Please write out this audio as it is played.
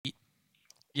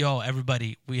Yo,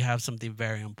 everybody, we have something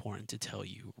very important to tell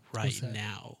you right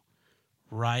now.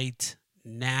 Right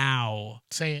now.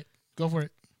 Say it. Go for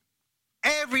it.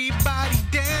 Everybody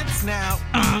dance now.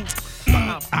 Bum,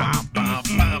 bum, bum, bum,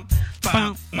 bum,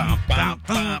 bum, bum,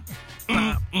 bum,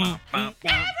 bum, bum,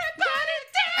 bum.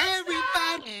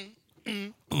 Everybody.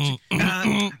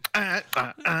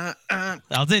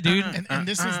 That was it, dude. And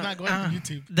this is not going on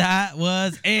YouTube. That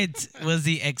was it. Was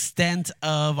the extent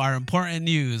of our important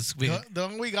news. The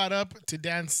one we got up to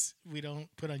dance, we don't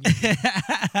put on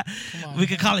YouTube. Come on, we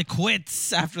could call it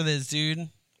quits after this, dude.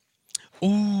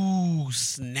 Ooh,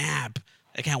 snap.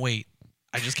 I can't wait.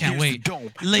 I just can't wait.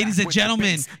 Ladies and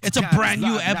gentlemen, it's a brand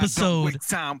new episode.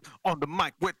 Time on the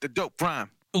mic with the dope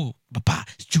rhyme. Ooh,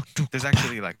 There's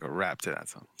actually like a rap to that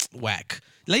song. Whack.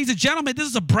 Ladies and gentlemen, this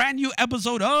is a brand new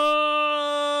episode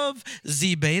of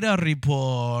the Beta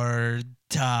Report.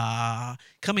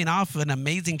 Coming off an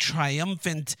amazing,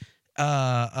 triumphant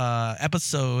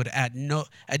episode at Genome,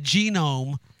 at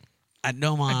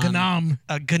Gnom.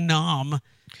 Gnom.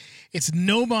 It's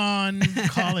Nomon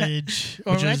College.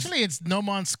 Or actually, it's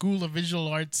Nomon School of Visual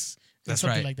Arts. That's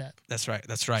something right. like that. That's right.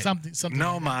 That's right. Something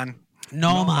No, like man.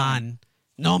 No, man.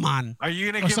 No, man. Are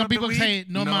you going to Or give some up the people lead? say,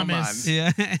 no mames.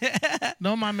 Yeah.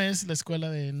 No mames, la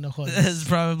escuela de no jodas. It's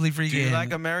probably freaking. Do you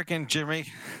like American Jimmy?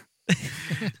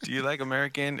 Do you like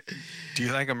American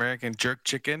jerk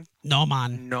chicken? No,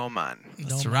 man. No, man.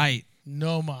 That's right.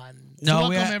 No man. No, So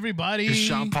welcome everybody. Is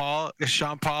Sean Paul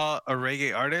a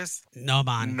reggae artist? No,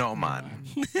 man. No, man.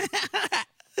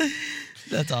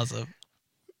 That's awesome.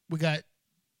 We got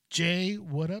Jay.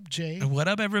 What up, Jay? What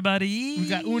up, everybody? We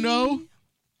got Uno.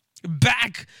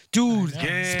 Back, dude.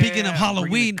 Yeah, Speaking of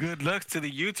Halloween, bringing good looks to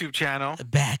the YouTube channel.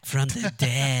 back from the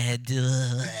dead.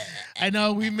 I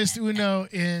know we missed Uno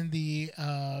in the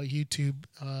YouTube,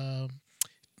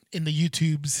 in the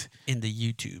YouTubes,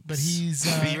 but he's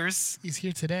Spheres. he's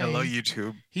here today. Hello,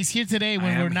 YouTube. He's here today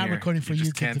when we're not recording for you YouTube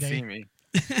just can't today. see me.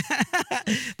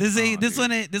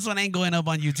 This one ain't going up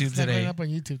on YouTube It's not today. going up on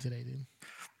YouTube today, dude.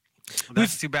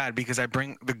 That's too bad because I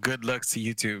bring the good looks to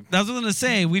YouTube. That's what I was gonna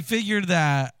say. We figured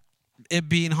that it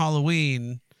being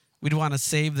Halloween, we'd want to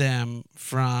save them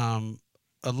from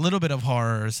a little bit of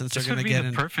horror since This they're would gonna be get the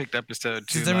in. perfect episode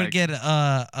to Since they would like, get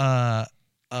a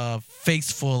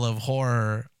face full of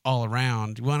horror all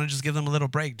around. We want to just give them a little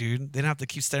break, dude. They don't have to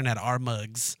keep staring at our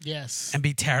mugs Yes, and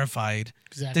be terrified.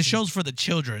 exactly. The show's for the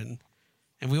children,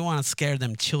 and we want to scare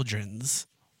them childrens.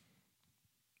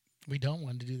 We don't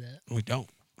want to do that. We don't.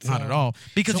 Not So- at all.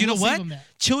 Because so you know we'll save what? them that.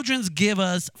 Children's give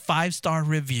us 5-star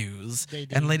reviews. They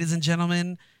do. And ladies and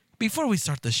gentlemen, before we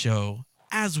start the show,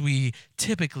 as we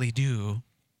typically do,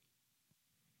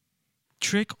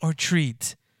 trick or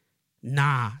treat.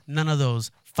 Nah, none of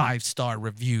those 5-star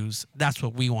reviews. That's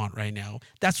what we want right now.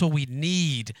 That's what we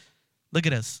need. Look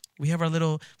at us. We have our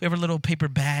little paper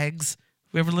bags.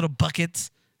 We have our little buckets.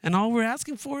 And all we're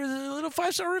asking for is a little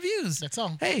 5-star reviews. That's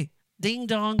all. Hey, ding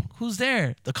dong, who's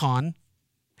there? The con.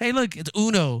 Hey, look, it's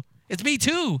Uno. It's me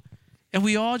too. And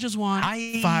we all just want Hi.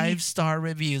 5-star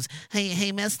reviews.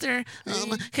 Hey, mister,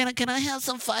 can I have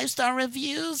some 5-star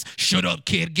reviews? Shut up,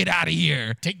 kid. Get out of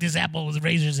here. Take this apple with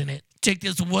razors in it. Take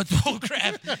this one oh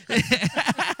crap.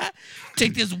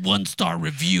 Take this 1-star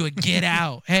review and get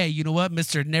out. Hey, you know what,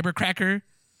 Mr. Nevercracker?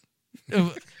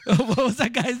 What was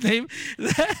that guy's name?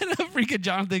 That freaking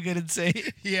Jonathan couldn't say.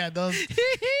 Yeah, don't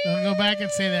go back and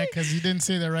say that because you didn't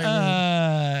say the right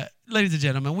word. Ladies and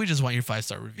gentlemen, we just want your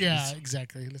 5-star reviews. Yeah,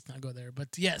 exactly. Let's not go there. But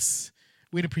yes,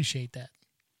 we'd appreciate that.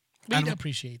 And- We'd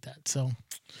appreciate that. So,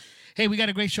 hey, we got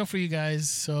a great show for you guys.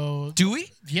 So, Do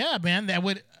we? yeah, man, that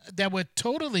would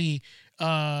totally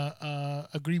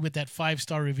agree with that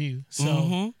 5-star review.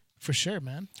 So, for sure,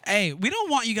 man, Hey, we don't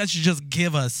want you guys to just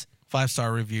give us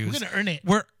 5-star reviews. we're gonna earn it.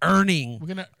 We're earning We're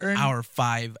gonna earn our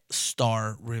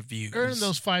 5-star reviews. earn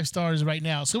those 5 stars right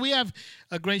now. So we have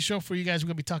a great show for you guys. We're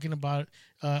gonna be talking about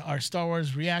our Star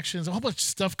Wars reactions, a whole bunch of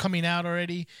stuff coming out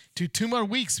already. To 2 more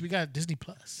weeks, we got Disney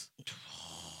Plus.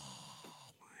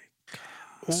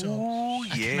 Oh, I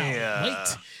cannot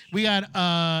yeah.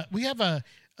 wait. We have a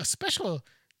special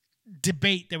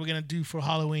debate that we're gonna do for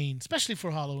Halloween, especially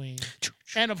for Halloween.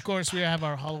 And of course, we have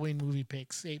our Halloween movie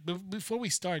picks. Hey, before we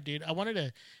start, dude, I wanted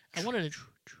to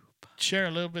share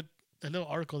a little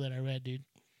article that I read, dude.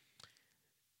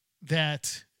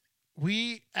 That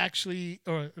we actually,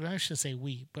 or I should say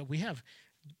we, but we have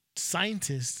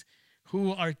scientists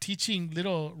who are teaching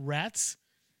little rats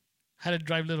how to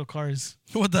drive little cars.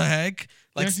 What the heck?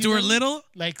 Like Have you Stuart seen Little?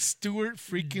 Like Stuart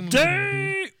freaking Little,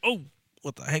 Dang! Oh,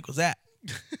 what the heck was that?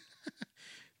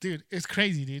 dude. It's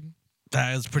crazy, dude.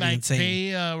 That is pretty Like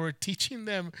insane. they were teaching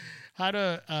them how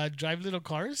to drive little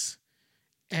cars,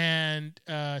 and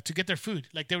to get their food.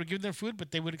 Like they would give their food,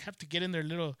 but they would have to get in their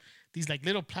these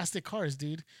little plastic cars,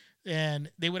 dude,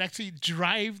 and they would actually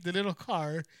drive the little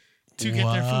car to get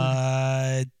their food.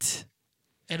 What?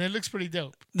 And it looks pretty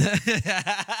dope.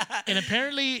 And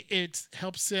apparently it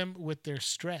helps them with their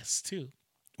stress too.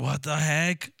 What the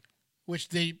heck? Which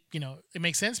they, it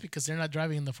makes sense because they're not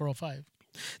driving in the 405.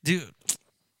 Dude.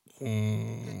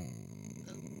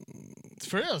 It's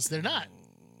for reals, they're not.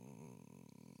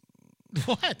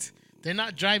 What? They're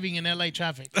not driving in LA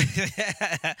traffic.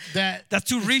 That's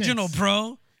too regional,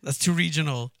 bro. That's too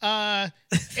regional.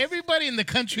 Everybody in the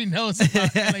country knows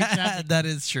about LA traffic. That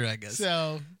is true, I guess.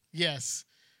 So, yes.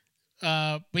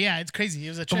 But yeah, it's crazy. It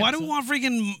was a But trend. why do we want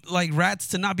freaking like rats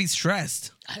to not be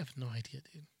stressed? I have no idea,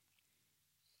 dude.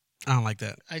 I don't like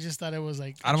that. I just thought it was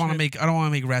like I don't want to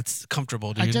make rats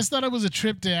comfortable, dude. I just thought it was a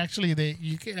trip to actually that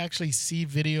you could actually see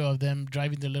video of them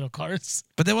driving their little cars.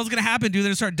 But then what's gonna happen, dude? They're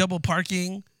gonna start double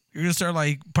parking. You're gonna start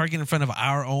like parking in front of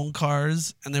our own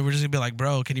cars, and then we're just gonna be like,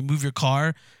 "Bro, can you move your car?"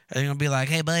 And they're gonna be like,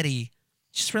 "Hey, buddy,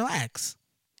 just relax."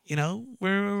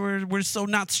 We're so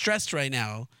not stressed right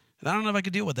now, and I don't know if I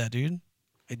can deal with that, dude.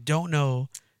 I don't know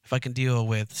if I can deal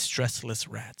with stressless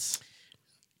rats.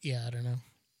 Yeah, I don't know.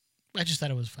 I just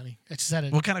thought it was funny. I just had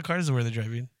it. What kind of cars were they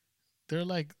driving? They're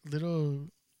like little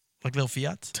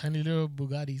Fiats? tiny little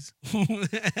Bugattis.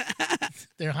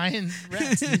 They're high-end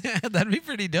rats, dude. That'd be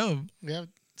pretty dope. Yeah,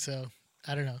 so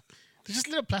I don't know. They're just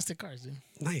little plastic cars, dude.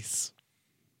 Nice.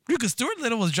 Dude, because Stuart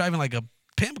Little was driving like a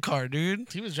pimp car,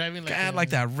 dude. He was driving like God,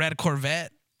 like that red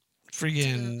Corvette.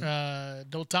 Freaking.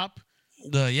 no top.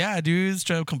 Yeah, dude.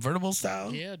 Straight up convertible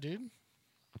style. Yeah, dude.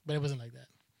 But it wasn't like that.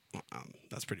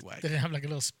 That's pretty whack. They didn't have like a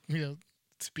little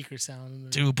speaker sound.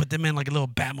 Dude, put them in like a little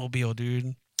Batmobile,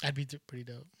 dude. That'd be pretty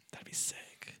dope. That'd be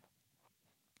sick.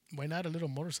 Why not a little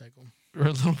motorcycle? Or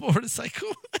a little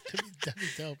motorcycle. That'd be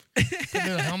dope. Put a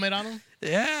little helmet on them.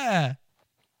 Yeah.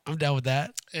 I'm down with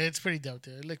that. It's pretty dope,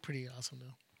 dude. It looked pretty awesome,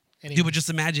 though. Anyway. Dude, but just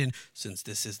imagine, since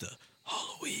this is the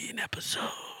Halloween episode,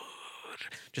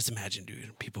 just imagine,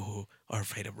 dude, people who are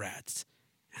afraid of rats,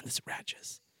 and this rat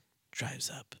just drives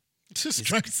up. He's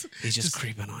just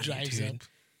creeping on you, dude. Up.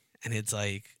 And it's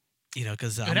like,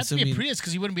 because it would have to be a Prius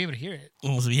because you wouldn't be able to hear it.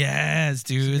 Yes,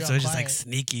 dude. So it's just quiet. like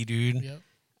sneaky, dude. Yep.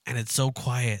 And it's so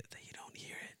quiet that you don't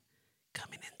hear it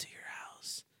coming into your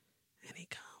house. And he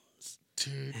comes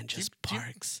dude, and just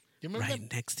parks right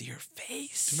next to your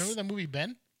face. Do you remember that movie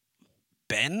Ben?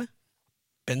 Ben?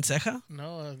 Ben Ceja?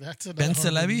 No, that's a Ben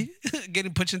Celebi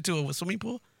getting pushed into a swimming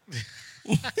pool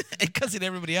and cussing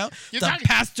everybody out.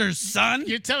 Pastor's son.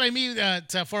 You're telling me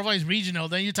that Four Boys regional.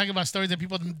 Then you're talking about stories that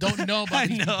people don't know about.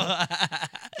 I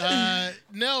know.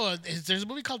 No, there's a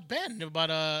movie called Ben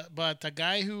about a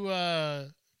guy who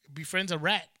befriends a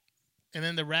rat, and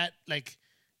then the rat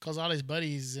calls all his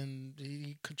buddies, and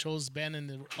he controls Ben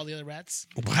and all the other rats.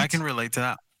 What? I can relate to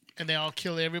that. And they all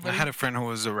kill everybody. I had a friend who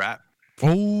was a rat.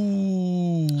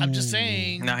 Oh, I'm just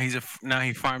saying. Now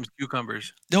he farms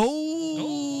cucumbers.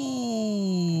 Oh,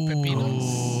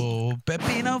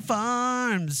 Pepino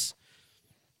Farms.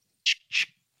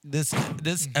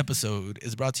 This episode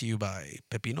is brought to you by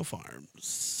Pepino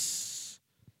Farms.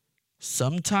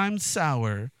 Sometimes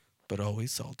sour, but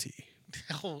always salty.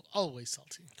 Always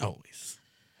salty. Always.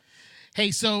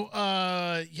 Hey, so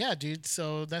yeah, dude.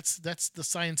 So that's the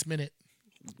Science Minute.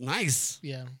 Nice.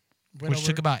 Yeah. Which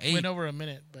took about 8. Went over a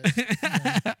minute, but.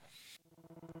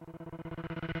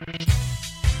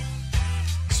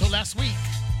 So last week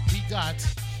we got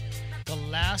the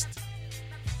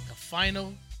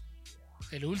final,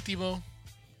 el último,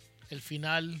 el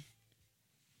final.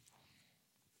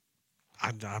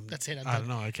 That's it. I don't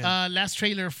know. I can't. Last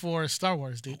trailer for Star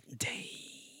Wars, dude. Dang.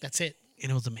 That's it.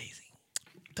 And it was amazing.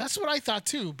 That's what I thought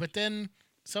too. But then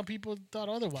some people thought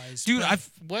otherwise. Dude,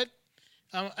 what?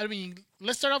 I mean,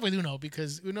 let's start off with Uno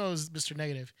because Uno is Mr.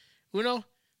 Negative. Uno,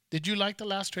 did you like the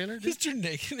last trailer? Mr.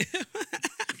 Negative.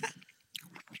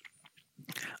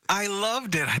 I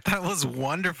loved it. I thought it was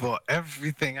wonderful.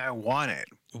 Everything I wanted.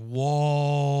 Whoa.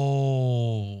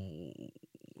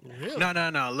 Really?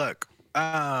 No. Look,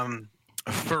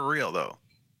 for real though,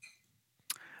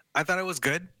 I thought it was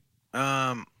good.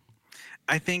 I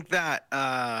think that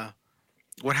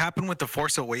what happened with The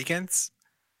Force Awakens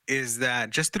is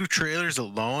that just through trailers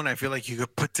alone, I feel like you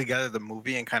could put together the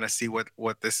movie and kind of see what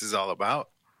this is all about.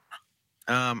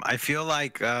 I feel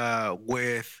like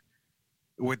with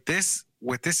this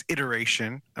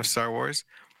iteration of Star Wars,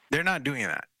 they're not doing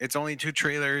that. It's only 2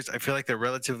 trailers. I feel like they're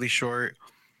relatively short.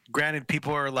 Granted,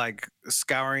 people are like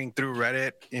scouring through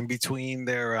Reddit in between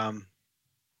their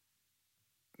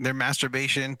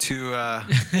masturbation to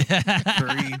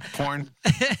furry porn.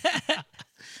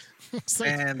 It's like,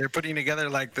 and they're putting together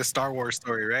like the Star Wars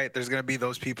story, right? There's gonna be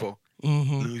those people,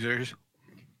 losers.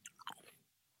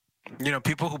 You know,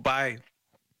 people who buy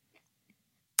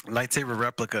lightsaber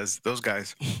replicas. Those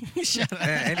guys. Shut up.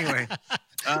 Anyway,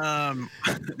 um,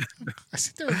 I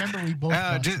seem to remember we both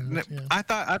bought just, them. Yeah. I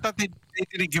thought they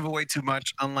didn't give away too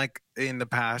much, unlike in the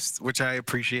past, which I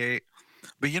appreciate.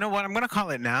 But you know what? I'm gonna call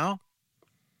it now.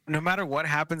 No matter what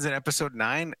happens in episode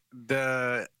 9,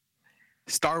 the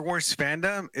Star Wars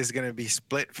fandom is going to be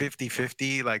split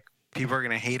 50-50. Like, people are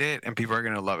going to hate it and people are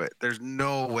going to love it. There's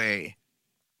no way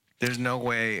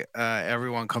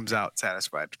everyone comes out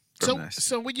satisfied from this.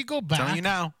 So when you go I'm telling back, you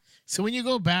now. so when you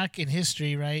go back in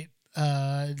history, right?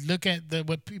 Look at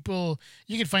what people,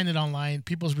 you can find it online.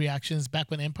 People's reactions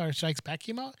back when Empire Strikes Back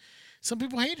came out. Some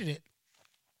people hated it,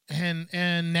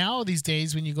 and now these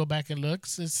days when you go back and look,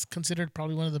 it's considered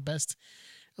probably one of the best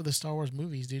of the Star Wars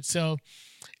movies, dude. So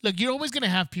look, you're always gonna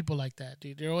have people like that,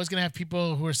 dude. You're always gonna have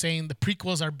people who are saying the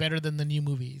prequels are better than the new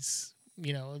movies.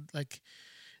 You know, like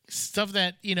stuff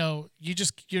that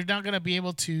you're not gonna be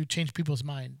able to change people's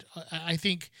mind. I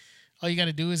think all you got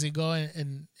to do is go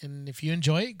and if you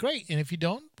enjoy it, great, and if you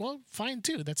don't, well, fine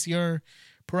too. That's your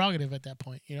prerogative at that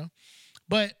point,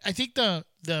 But I think the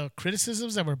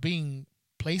criticisms that were being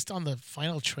placed on the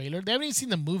final trailer, they haven't even seen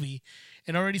the movie,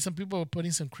 and already some people were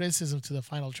putting some criticism to the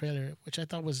final trailer, which I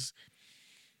thought was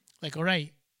like, all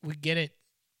right, we get it.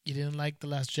 You didn't like The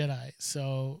Last Jedi,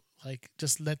 so like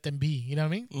just let them be. You know what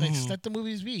I mean? Like just let the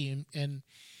movies be and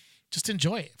just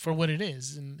enjoy it for what it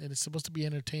is. And it's supposed to be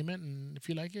entertainment. And if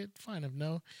you like it, fine. If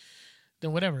no,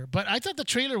 then whatever. But I thought the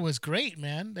trailer was great,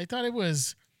 man. I thought it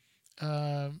was,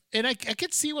 and I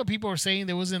could see what people were saying.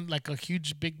 There wasn't like a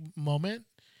huge big moment.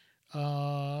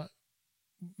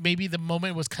 Maybe the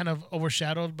moment was kind of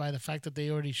overshadowed by the fact that they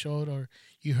already showed or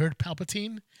you heard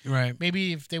Palpatine. Right.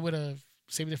 Maybe if they would have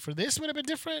saved it for this, it would have been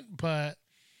different. But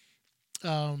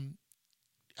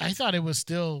I thought it was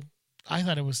still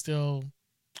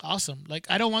awesome. Like,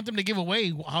 I don't want them to give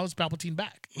away how's Palpatine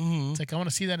back. It's like I want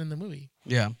to see that in the movie.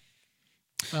 Yeah.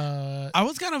 I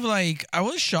was kind of like, I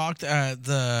was shocked at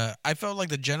I felt like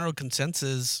the general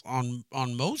consensus on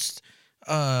most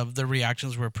of the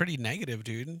reactions were pretty negative,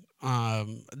 dude.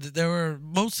 There were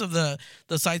most of the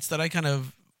sites that I kind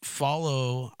of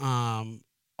follow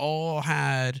all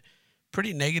had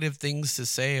pretty negative things to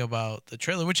say about the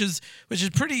trailer, which is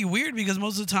pretty weird because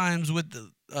most of the times with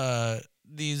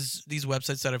these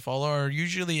websites that I follow are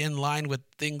usually in line with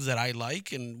things that I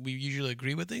like, and we usually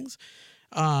agree with things.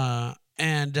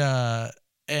 And a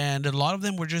lot of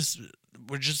them were just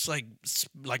like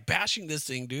bashing this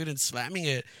thing, dude, and slamming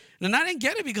it. And I didn't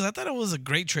get it because I thought it was a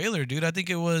great trailer, dude. I think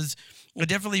it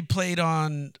definitely played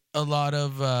on a lot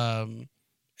of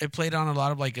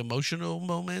like emotional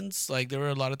moments. Like there were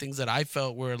a lot of things that I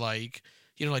felt were like,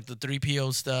 like the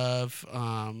 3PO stuff.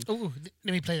 Oh,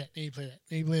 let me play that. Let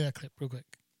me play that clip real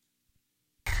quick.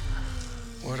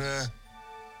 What are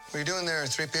you doing there,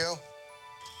 3PO?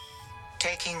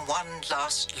 Taking one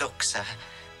last look, sir,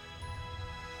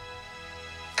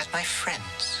 at my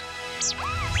friends.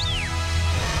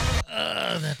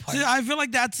 That part. See, I feel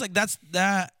like that's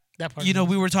that. That part.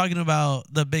 We were talking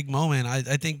about the big moment.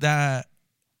 I think that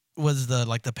was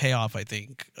the payoff, I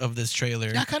think, of this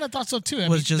trailer. I kind of thought so too.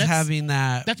 Was just having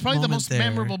that. That's probably the most there.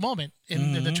 memorable moment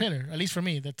in the trailer, at least for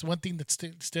me. That's one thing that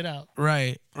stood out.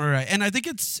 Right. And I think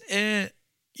it's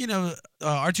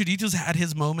R2D2's had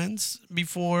his moments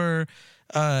before.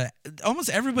 Almost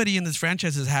everybody in this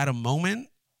franchise has had a moment.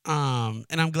 And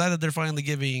I'm glad that they're finally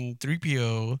giving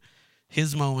 3PO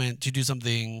his moment to do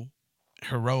something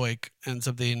heroic and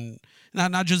something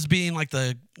not just being like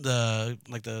the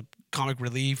comic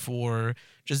relief or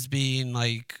just being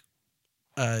like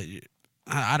I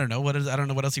don't know what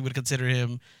else he would consider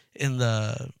him in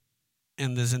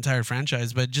this entire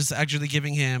franchise, but just actually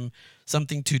giving him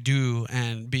something to do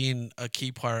and being a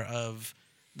key part of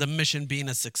the mission being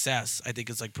a success, I think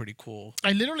is like pretty cool.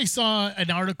 I literally saw an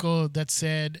article that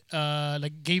said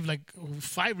gave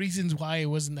 5 reasons why it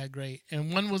wasn't that great,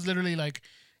 and one was literally like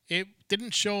it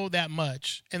didn't show that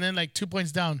much, and then 2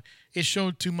 points down, it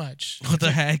showed too much. What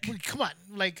the heck? Come on,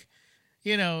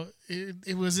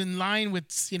 it was in line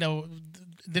with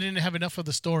they didn't have enough of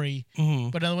the story,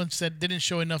 but another one said didn't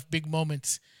show enough big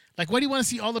moments. Like, why do you want to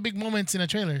see all the big moments in a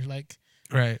trailer? Like,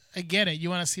 right. I get it. You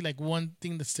want to see one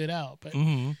thing that stood out, but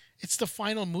it's the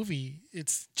final movie.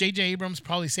 It's J.J. Abrams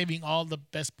probably saving all the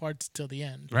best parts till the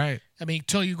end. Right. I mean,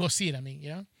 till you go see it. I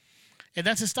mean, and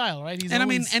that's his style, right? He's and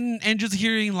always... I mean, and just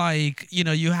hearing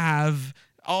you have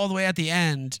all the way at the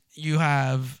end, you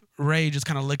have Rey just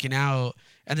kind of looking out,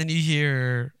 and then you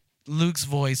hear Luke's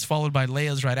voice followed by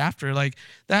Leia's right after. Like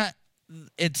that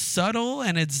it's subtle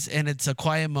and it's a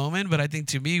quiet moment, but I think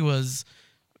to me was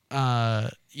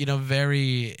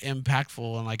very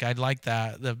impactful, and like I like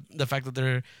that the fact that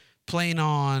they're playing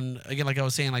on, again, like I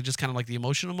was saying, like just kind of like the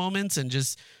emotional moments and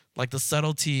just like the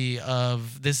subtlety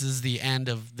of this is the end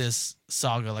of this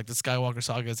saga, like the Skywalker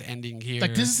saga is ending here.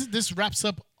 Like this wraps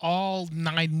up all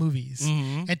 9 movies,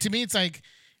 and to me, it's like,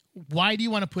 why do you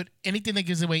want to put anything that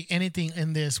gives away anything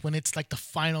in this when it's like the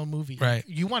final movie? Right.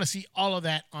 You want to see all of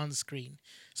that on the screen.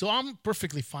 So I'm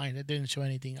perfectly fine. It didn't show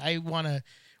anything. I want to,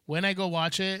 when I go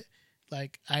watch it,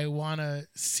 like I want to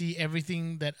see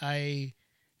everything that I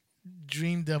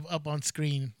dreamed of up on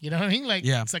screen. You know what I mean? Like,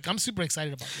 Yeah. It's like I'm super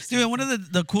excited about this. Dude, and one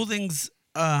of the cool things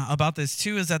about this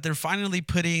too is that they're finally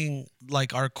putting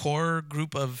like our core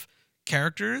group of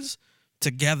characters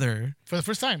together For the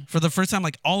first time.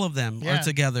 like all of them are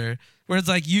together, whereas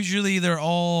like usually they're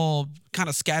all kind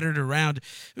of scattered around.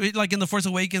 Like in The Force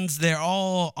Awakens, they're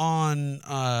all on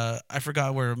I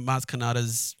forgot where Maz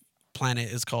Kanata's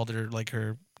planet is called, or like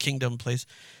her kingdom place.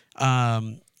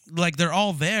 Like they're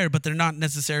all there, but they're not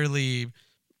necessarily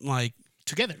like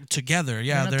Together.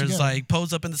 Yeah, not there's together. like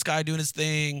Poe's up in the sky doing his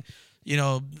thing,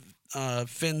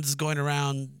 Finn's going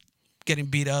around getting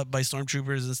beat up by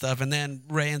stormtroopers and stuff, and then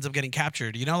Rey ends up getting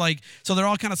captured. Like, so they're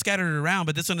all kind of scattered around,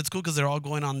 but this one it's cool because they're all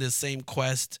going on this same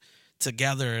quest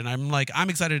together, and I'm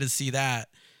excited to see that.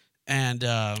 And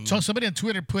So somebody on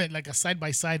Twitter put like a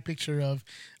side-by-side picture of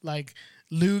like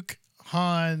Luke,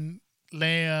 Han,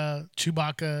 Leia,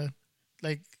 Chewbacca,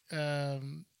 like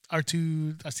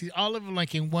R2. I see all of them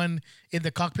like in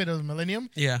the cockpit of the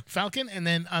Millennium Falcon, and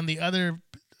then on the other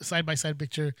side-by-side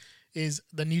picture is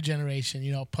the new generation.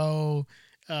 Poe,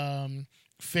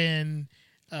 Finn,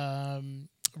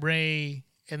 Rey,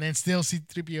 and then still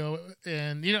C-3PO,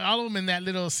 and all of them in that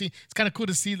little scene. It's kind of cool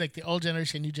to see like the old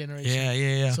generation, new generation.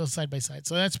 Yeah. So side by side.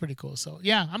 So that's pretty cool. So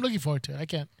yeah, I'm looking forward to it. I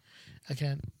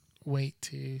can't wait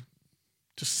to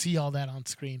just see all that on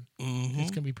screen. Mm-hmm.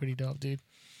 It's gonna be pretty dope, dude.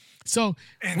 So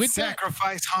And with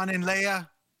sacrifice Han and Leia.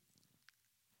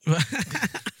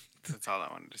 That's all I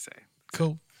wanted to say.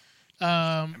 cool.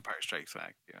 Empire Strikes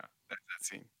Back. That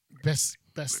scene. Best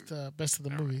of the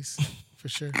movies for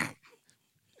sure.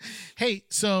 Hey,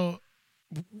 so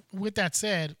with that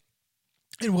said,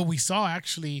 and what we saw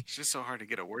actually, It's just so hard to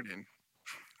get a word in.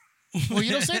 well,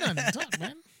 you don't say nothing. Talk,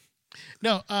 man.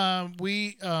 No,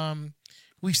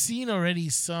 we've seen already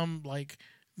some like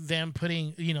them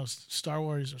putting, Star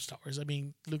Wars. I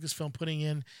mean, Lucasfilm putting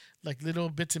in like little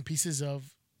bits and pieces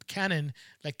of canon,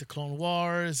 like the Clone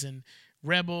Wars and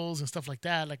Rebels and stuff like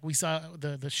that. Like we saw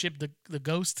the ship, the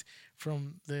Ghost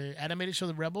from the animated show,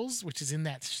 the Rebels, which is in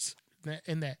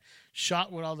that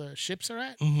shot where all the ships are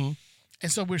at. Mm-hmm.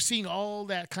 And so we're seeing all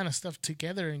that kind of stuff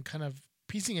together and kind of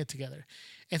piecing it together.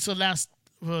 And so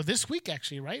this week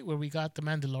actually, right, where we got the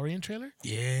Mandalorian trailer.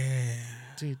 Yeah.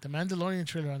 Dude, the Mandalorian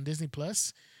trailer on Disney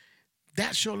Plus.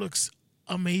 That show looks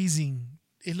amazing.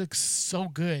 It looks so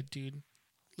good, dude.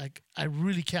 Like I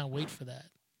really can't wait for that.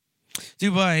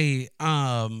 Dude,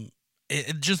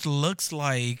 it just looks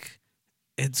like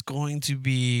it's going to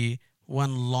be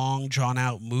one long drawn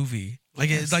out movie. Like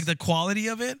it's like the quality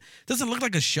of it doesn't look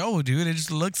like a show, dude. It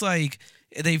just looks like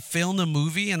they filmed a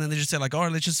movie and then they just said like, all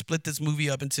right, let's just split this movie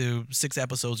up into 6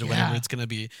 episodes or whatever it's gonna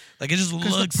be. Like it just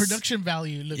looks. The production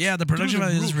value looks. Yeah, the production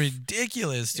value is roof.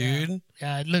 ridiculous, dude.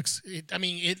 Yeah, it looks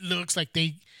like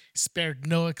they spared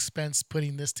no expense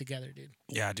putting this together, dude.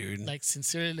 Yeah, dude. Like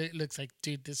sincerely, it looks like,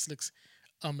 dude, this looks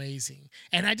amazing.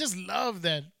 And I just love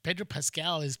that Pedro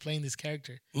Pascal is playing this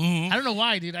character. Mm-hmm. I don't know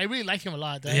why, dude. I really like him a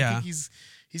lot. I think he's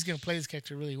gonna play this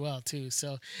character really well too.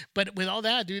 So, but with all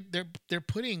that, dude, they're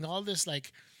putting all this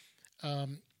like,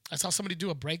 I saw somebody do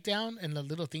a breakdown and the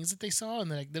little things that they saw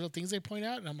and the like little things they point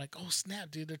out, and I'm like, oh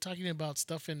snap, dude, they're talking about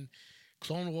stuff in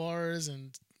Clone Wars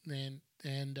and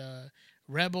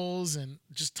Rebels and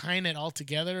just tying it all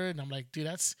together. And I'm like, dude,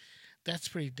 that's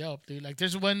pretty dope, dude. Like,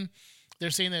 there's one they're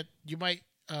saying that you might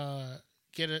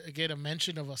get a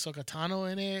mention of Ahsoka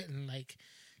Tano in it, and like,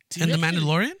 and the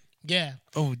Mandalorian. Yeah.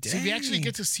 Oh, dang. So if you actually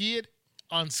get to see it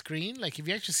on screen, like if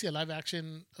you actually see a live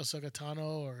action Ahsoka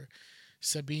Tano or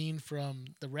Sabine from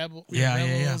the Rebels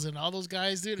and all those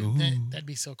guys, dude, that'd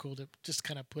be so cool to just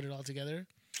kind of put it all together.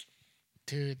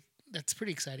 Dude, that's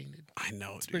pretty exciting, dude. I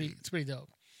know, It's pretty dope.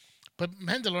 But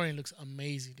Mandalorian looks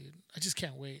amazing, dude. I just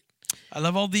can't wait. I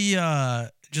love all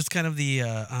the just kind of the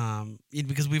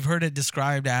because we've heard it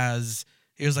described as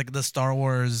it was like the Star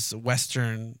Wars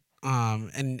Western,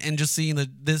 and just seeing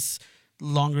this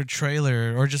longer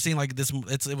trailer or just seeing like this,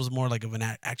 it was more like of an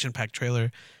action packed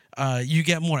trailer. you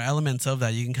get more elements of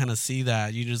that. You can kind of see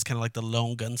that. You just kind of like the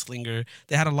lone gunslinger.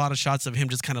 They had a lot of shots of him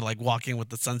just kind of like walking with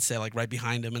the sunset like right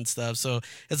behind him and stuff. So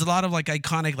it's a lot of like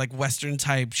iconic like Western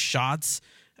type shots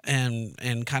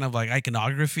and kind of like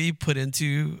iconography put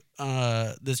into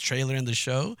this trailer and the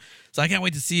show. So I can't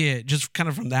wait to see it just kind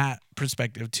of from that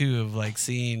perspective too, of like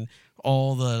seeing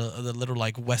all the little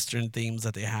like Western themes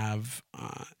that they have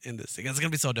in this thing. It's gonna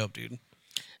be so dope, dude.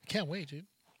 Can't wait, dude.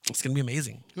 It's gonna be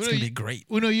amazing. It's gonna be great.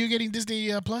 Uno, you getting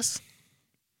Disney Plus?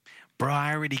 Bro,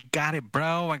 I already got it,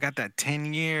 bro. I got that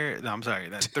 10-year. No, I'm sorry,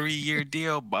 that 3-year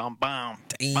deal. Bum, bum,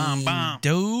 bum, bum.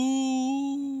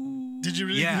 Dude. Did you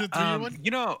really do the 3-year one? You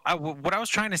know, what I was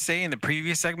trying to say in the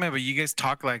previous segment, but you guys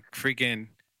talk like freaking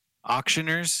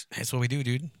auctioners. That's what we do,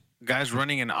 dude. Guys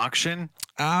running an auction.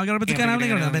 I'm gonna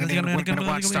Gonna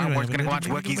watch Star Wars. Gonna watch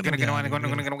Wookiees.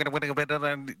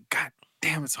 God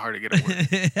damn, it's hard to get a word.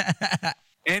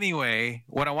 Anyway,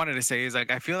 what I wanted to say is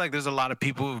like I feel like there's a lot of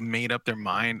people who've made up their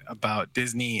mind about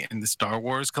Disney and the Star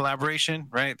Wars collaboration,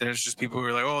 right? There's just people who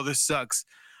are like, "Oh, this sucks,"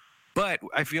 but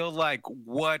I feel like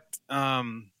what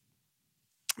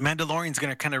Mandalorian's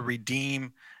gonna kind of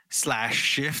redeem /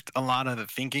 shift a lot of the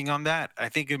thinking on that. I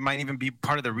think it might even be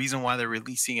part of the reason why they're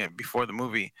releasing it before the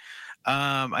movie.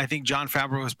 I think Jon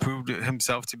Favreau has proved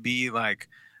himself to be like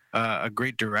a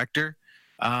great director,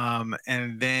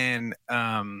 and then.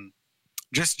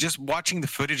 Just watching the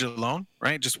footage alone,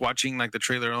 right? Just watching like the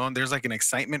trailer alone, there's like an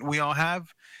excitement we all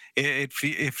have. It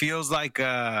feels like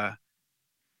it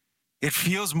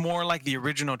feels more like the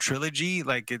original trilogy.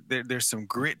 Like there's some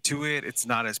grit to it. It's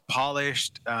not as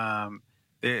polished.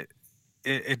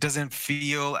 It doesn't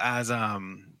feel as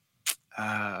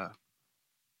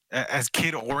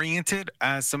kid oriented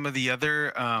as some of the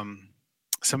other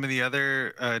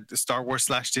Star Wars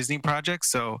 / Disney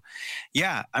projects. So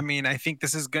yeah, I mean, I think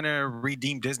this is gonna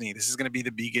redeem Disney. This is gonna be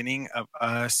the beginning of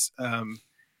us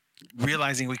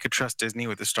realizing we could trust Disney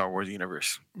with the Star Wars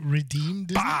universe. Redeem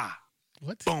Disney? Bah!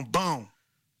 What? Boom, boom.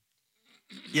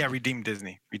 Yeah, redeem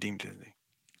Disney. Redeem Disney.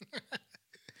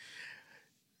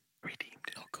 Redeem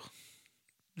Disney. Oh, cool.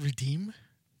 Redeem?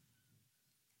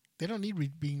 They don't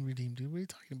need being redeemed, dude. What are you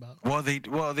talking about? Well,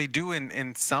 they do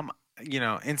in some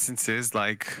instances,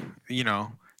 like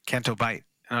Canto Bite,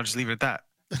 and I'll just leave it at that.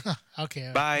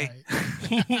 Okay. Bye.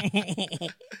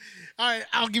 All right,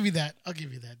 I'll give you that,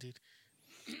 dude.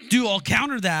 Dude, I'll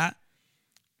counter that.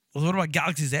 Well, what about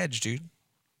Galaxy's Edge, dude?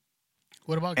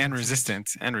 What about and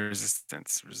Resistance?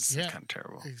 Resistance yeah, kind of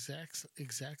terrible.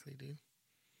 Exactly, dude.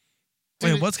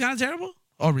 Wait, what's kind of terrible?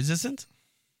 Oh, Resistance?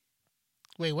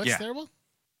 Wait, what's terrible?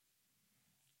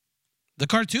 The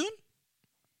cartoon?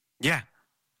 Yeah.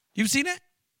 You've seen it?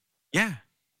 Yeah.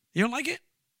 You don't like it?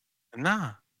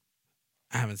 Nah.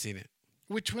 I haven't seen it.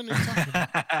 Which one are you talking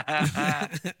about?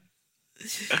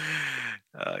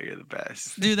 Oh, you're the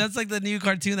best. Dude, that's like the new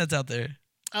cartoon that's out there.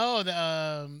 Oh,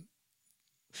 the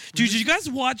Dude, did you guys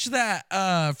watch that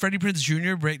Freddie Prinze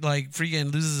Jr.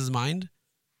 freaking loses his mind?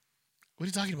 What are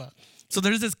you talking about? So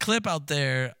there's this clip out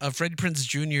there of Freddie Prinze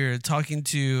Jr.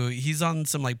 he's on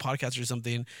some like podcast or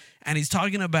something, and he's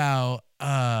talking about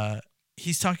the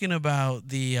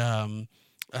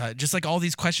just like all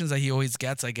these questions that he always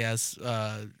gets, I guess.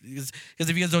 Because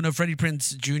if you guys don't know, Freddie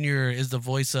Prinze Jr. is the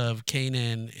voice of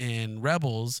Kanan in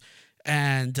Rebels.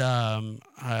 And so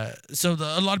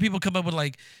a lot of people come up with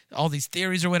like all these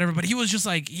theories or whatever, but he was just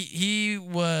like, he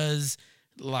was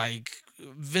like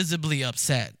visibly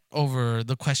upset over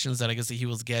the questions that I guess that he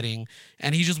was getting.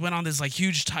 And he just went on this like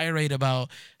huge tirade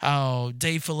about how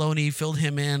Dave Filoni filled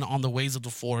him in on the ways of the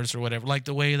Force or whatever. Like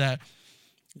the way that,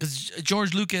 because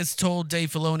George Lucas told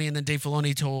Dave Filoni, and then Dave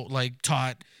Filoni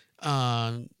taught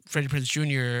Freddie Prinze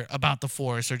Jr. about the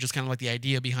Force, or just kind of like the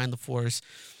idea behind the Force,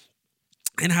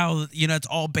 and how it's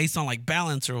all based on like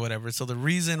balance or whatever. So the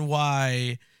reason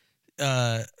why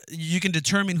you can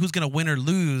determine who's gonna win or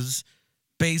lose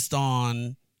based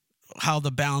on how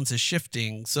the balance is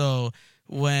shifting. So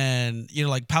when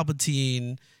like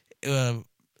Palpatine,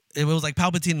 it was like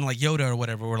Palpatine and like Yoda or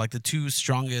whatever were like the two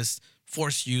strongest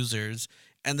Force users.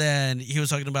 And then he was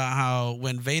talking about how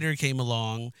when Vader came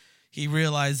along, he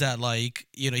realized that like,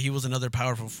 he was another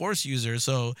powerful Force user.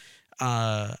 So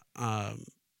at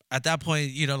that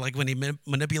point, like when he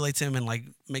manipulates him and like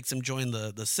makes him join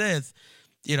the Sith,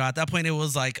 at that point it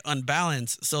was like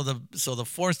unbalanced. So the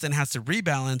Force then has to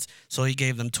rebalance. So he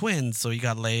gave them twins. So you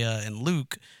got Leia and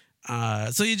Luke.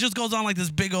 So he just goes on like this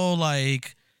big old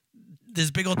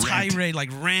tirade,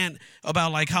 like rant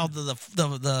about like how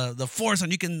the Force,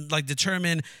 and you can like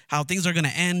determine how things are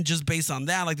gonna end just based on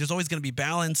that. Like there's always gonna be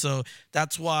balance. So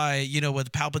that's why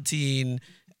with Palpatine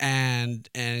and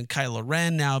Kylo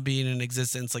Ren now being in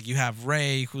existence. Like you have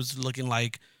Rey, who's looking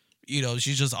like,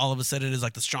 she's just all of a sudden is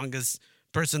like the strongest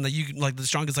person that you can, like the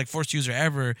strongest like Force user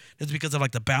ever. It's because of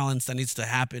like the balance that needs to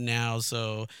happen now.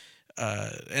 So,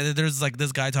 and there's like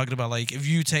this guy talking about like if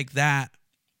you take that,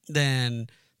 then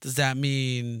does that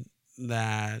mean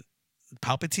that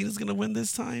Palpatine is gonna win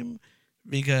this time?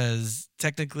 Because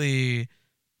technically,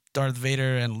 Darth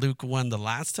Vader and Luke won the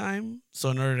last time. So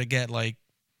in order to get like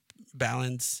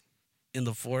balance in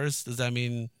the Force, does that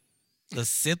mean the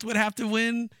Sith would have to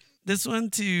win this one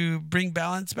to bring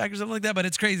balance back or something like that? But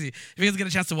it's crazy. If you guys get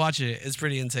a chance to watch it, it's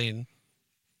pretty insane.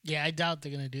 Yeah, I doubt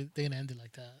they're gonna end it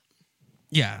like that.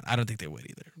 Yeah, I don't think they would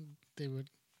either. They would.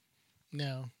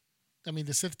 No, I mean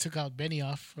the Sith took out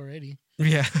Benioff already.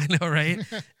 Yeah, I know, right?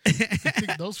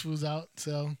 Took those fools out.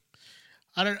 So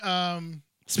I don't.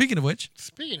 Speaking of which,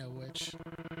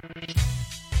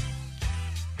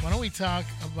 why don't we talk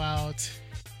about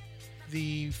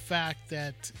the fact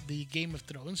that the Game of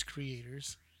Thrones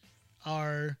creators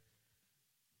are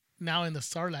now in the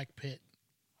Sarlacc pit.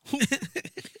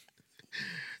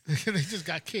 They just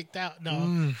got kicked out.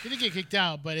 No, they didn't get kicked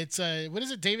out, but it's what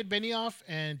is it? David Benioff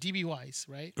and D.B. Weiss,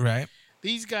 right? Right.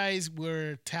 These guys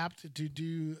were tapped to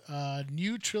do a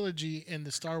new trilogy in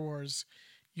the Star Wars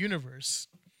universe.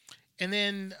 And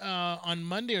then on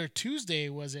Monday or Tuesday,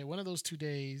 was it one of those 2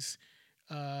 days,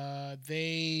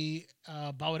 they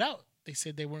bowed out. They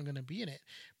said they weren't going to be in it.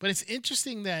 But it's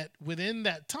interesting that within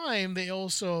that time, they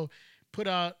also put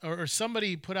out, or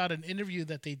somebody put out an interview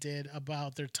that they did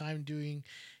about their time doing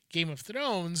Game of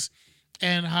Thrones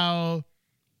and how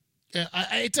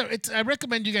I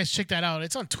recommend you guys check that out.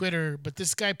 It's on Twitter, but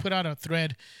this guy put out a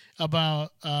thread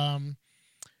about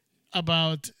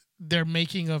their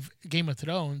making of Game of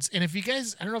Thrones. And if you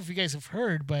guys, I don't know if you guys have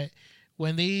heard, but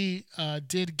when they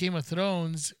did Game of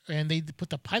Thrones and they put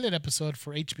the pilot episode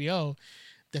for HBO,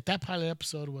 that pilot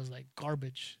episode was like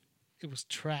garbage. It was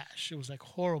trash. It was like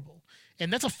horrible.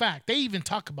 And that's a fact. They even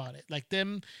talk about it. Like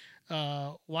them,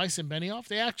 Weiss and Benioff,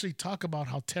 they actually talk about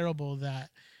how terrible that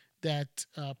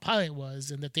pilot was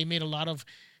and that they made a lot of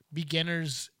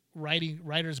beginners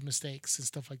writers mistakes and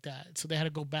stuff like that. So they had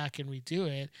to go back and redo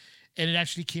it. And it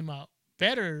actually came out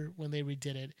better when they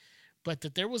redid it. But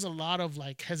that there was a lot of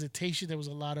like hesitation. There was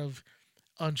a lot of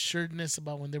unsureness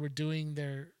about when they were doing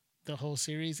the whole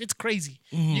series. It's crazy.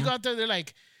 Mm-hmm. You go out there, they're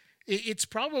like, it's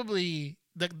probably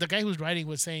the guy who's writing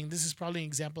was saying this is probably an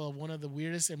example of one of the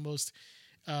weirdest and most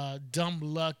dumb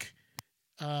luck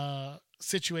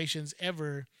situations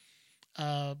ever,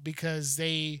 because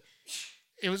it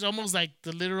was almost like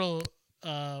the literal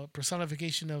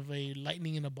personification of a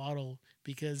lightning in a bottle,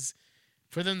 because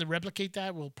for them to replicate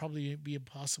that will probably be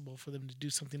impossible for them to do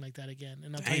something like that again.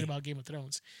 And I'm talking about Game of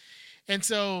Thrones. And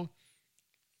so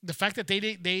the fact that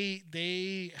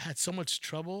they had so much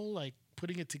trouble like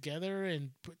putting it together and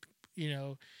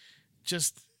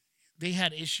just they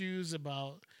had issues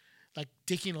about like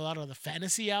taking a lot of the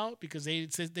fantasy out, because they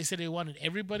said they wanted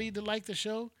everybody to like the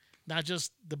show, not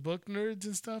just the book nerds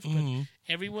and stuff, but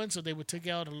everyone. So they would take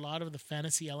out a lot of the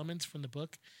fantasy elements from the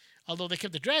book. Although they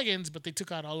kept the dragons, but they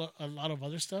took out a lot of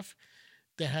other stuff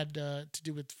that had to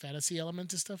do with fantasy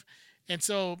elements and stuff. And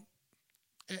so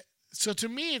to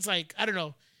me, it's like, I don't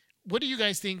know. What do you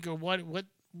guys think, or why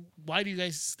do you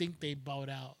guys think they bowed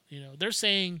out? They're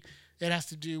saying it has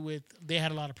to do with they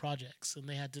had a lot of projects and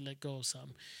they had to let go of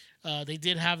some. They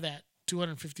did have that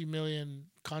 $250 million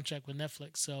contract with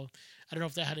Netflix, so I don't know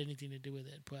if that had anything to do with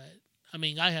it. But I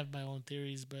mean, I have my own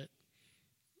theories, but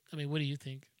I mean, what do you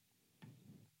think?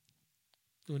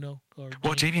 Uno or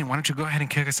well, Jaden, why don't you go ahead and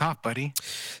kick us off, buddy?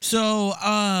 So,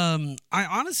 I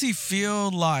honestly feel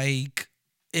like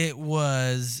it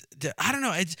was, I don't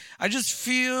know. I just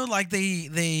feel like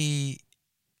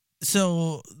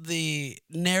so the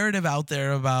narrative out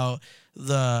there about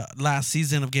the last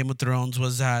season of Game of Thrones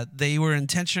was that they were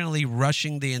intentionally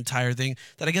rushing the entire thing.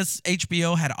 That I guess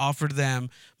HBO had offered them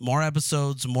more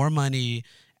episodes, more money.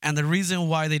 And the reason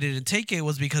why they didn't take it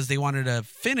was because they wanted to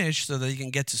finish so that they can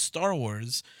get to Star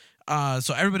Wars.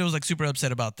 So everybody was like super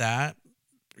upset about that.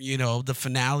 The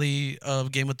finale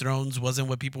of Game of Thrones wasn't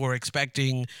what people were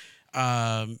expecting.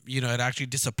 It actually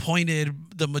disappointed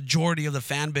the majority of the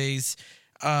fan base.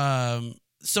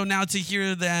 So now to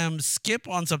hear them skip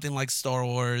on something like Star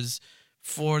Wars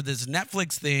for this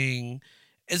Netflix thing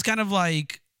is kind of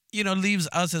like, leaves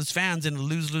us as fans in a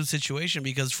lose-lose situation,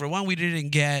 because for one, we didn't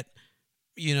get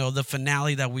the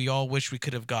finale that we all wish we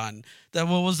could have gotten. That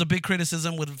what was the big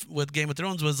criticism with Game of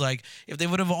Thrones was like, if they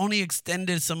would have only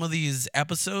extended some of these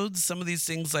episodes, some of these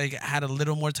things like had a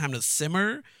little more time to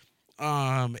simmer,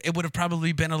 it would have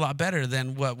probably been a lot better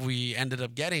than what we ended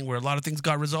up getting, where a lot of things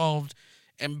got resolved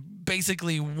and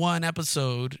basically one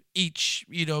episode each,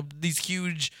 these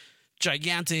huge,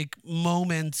 gigantic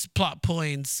moments, plot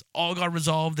points all got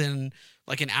resolved in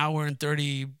like an hour and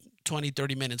 30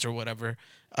 minutes or whatever.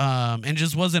 And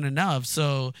just wasn't enough.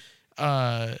 So,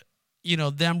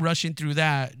 them rushing through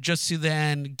that just to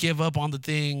then give up on the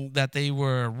thing that they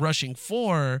were rushing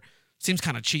for seems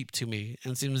kind of cheap to me,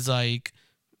 and seems like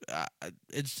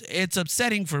it's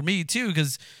upsetting for me too,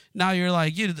 because now you're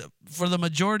like, for the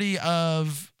majority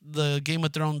of the Game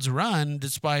of Thrones run,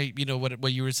 despite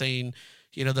what you were saying,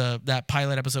 that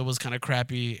pilot episode was kind of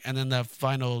crappy, and then the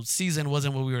final season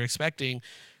wasn't what we were expecting.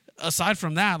 Aside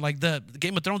from that, like the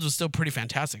Game of Thrones was still pretty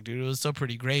fantastic, dude. It was still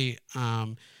pretty great.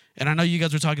 And I know you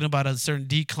guys were talking about a certain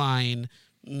decline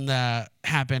that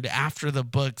happened after the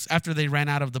books, after they ran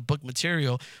out of the book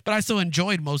material, but I still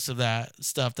enjoyed most of that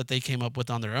stuff that they came up with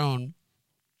on their own.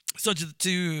 So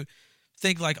to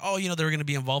think like, they were going to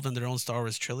be involved in their own Star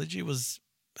Wars trilogy was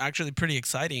actually pretty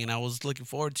exciting, and I was looking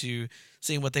forward to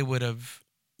seeing what they would have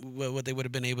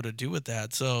been able to do with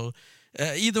that. So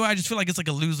either way, I just feel like it's like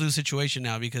a lose-lose situation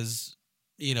now, because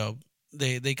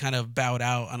they kind of bowed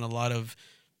out on a lot of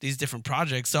these different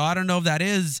projects. So I don't know if that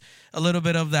is a little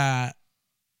bit of that,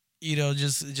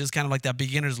 just kind of like that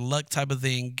beginner's luck type of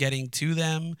thing getting to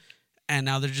them. And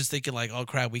now they're just thinking like, oh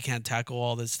crap, we can't tackle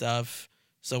all this stuff.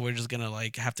 So we're just going to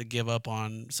like have to give up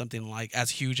on something like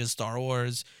as huge as Star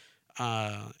Wars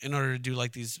in order to do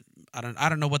like these. I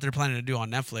don't know what they're planning to do on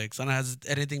Netflix. I don't know, has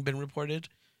anything been reported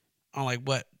on like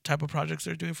what type of projects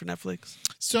they're doing for Netflix?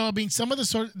 So, I mean, some of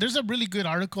there's a really good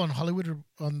article on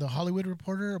the Hollywood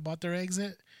Reporter about their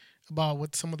exit, about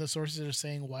what some of the sources are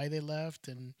saying, why they left,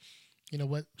 and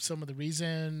what some of the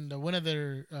reason. One of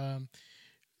the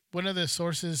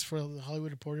sources for the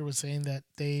Hollywood Reporter was saying that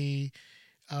they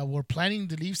were planning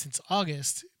to leave since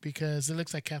August, because it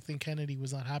looks like Kathleen Kennedy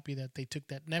was not happy that they took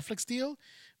that Netflix deal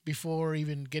before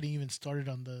even getting started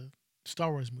on the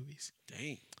Star Wars movies.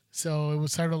 Dang. So it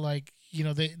was sort of like,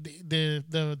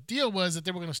 the deal was that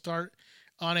they were going to start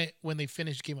on it when they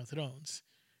finished Game of Thrones,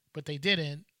 but they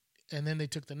didn't, and then they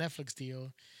took the Netflix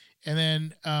deal, and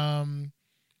then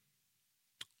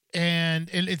and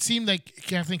it seemed like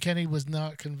Kathleen Kennedy was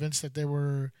not convinced that they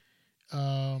were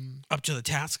up to the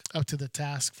task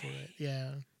for it.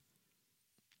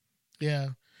 Yeah.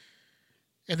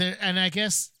 And I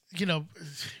guess,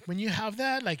 when you have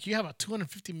that, like you have a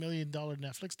 $250 million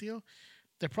Netflix deal,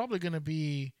 they're probably going to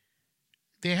be,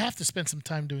 they have to spend some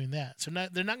time doing that. So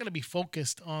they're not going to be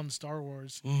focused on Star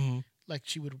Wars like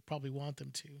she would probably want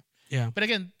them to. Yeah. But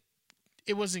again,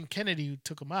 it wasn't Kennedy who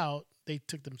took them out. They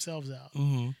took themselves out.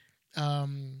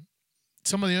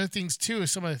 Some of the other things too,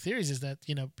 some of the theories is that,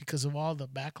 because of all the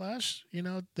backlash,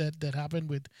 that happened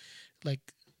with like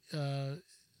The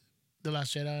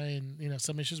Last Jedi and,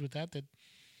 some issues with that,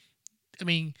 I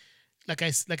mean, like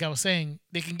I was saying,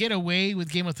 they can get away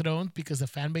with Game of Thrones because the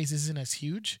fan base isn't as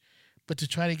huge, but to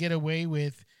try to get away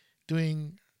with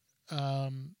doing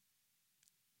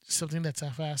something that's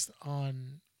half-assed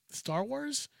on Star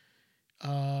Wars,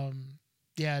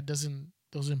 it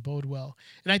doesn't bode well.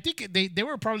 And I think they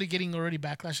were probably getting already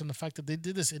backlash on the fact that they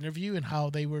did this interview and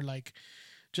how they were like,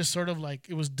 just sort of like,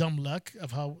 it was dumb luck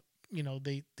of how,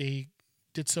 they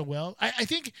did so well. I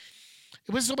think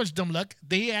it wasn't so much dumb luck.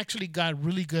 They actually got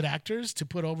really good actors to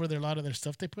put over a lot of their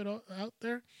stuff they put out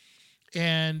there.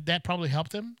 And that probably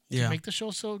helped them to make the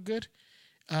show so good.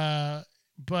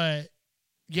 But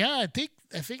yeah, I think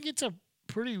it's a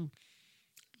pretty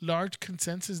large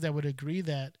consensus that would agree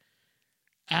that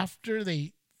after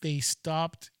they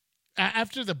stopped,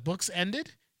 after the books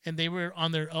ended and they were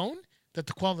on their own, that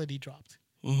the quality dropped.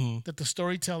 That the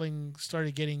storytelling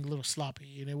started getting a little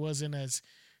sloppy and it wasn't as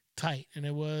tight, and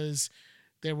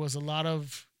there was a lot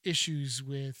of issues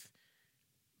with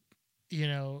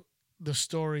the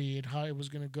story and how it was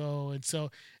going to go. And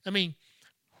so, I mean,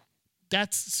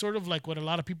 that's sort of like what a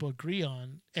lot of people agree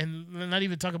on, and not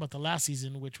even talk about the last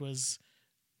season, which was,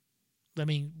 I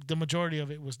mean, the majority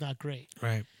of it was not great.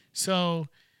 Right. So,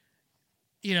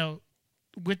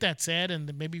 with that said,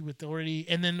 and maybe with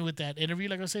that interview,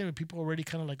 like I was saying, with people already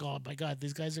kind of like, oh my God,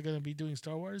 these guys are going to be doing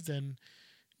Star Wars, then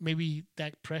maybe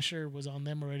that pressure was on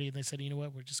them already, and they said, you know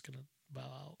what, we're just going to bow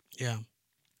out. Yeah.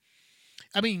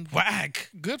 I mean, whack.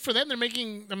 Good for them. They're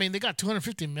making, I mean, they got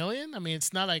 $250 million. I mean,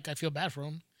 it's not like I feel bad for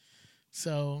them.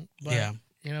 So, but, yeah.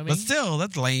 You know what I mean? But still,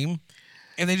 that's lame.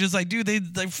 And they just like, dude, they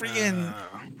freaking.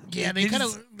 Yeah,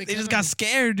 they just got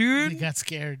scared, dude. They got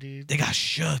scared, dude. They got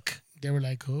shook. They were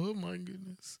like, oh my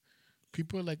goodness.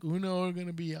 People like Uno are going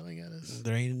to be yelling at us.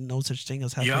 There ain't no such thing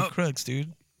as halfway crooks,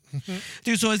 dude.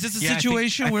 Dude, so is this a Yeah, I think-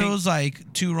 situation I where it think- was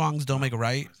like two wrongs don't make a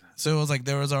right? So it was like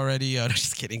there was already.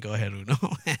 Just kidding. Go ahead, Uno.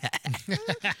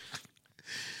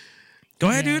 Go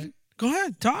ahead, Yeah. dude. Go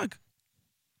ahead. Talk.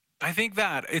 I think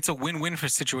that it's a win-win for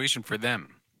situation for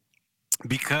them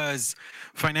because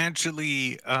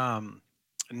financially,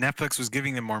 Netflix was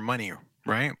giving them more money,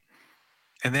 right?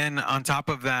 And then on top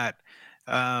of that,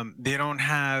 they don't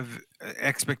have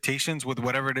expectations with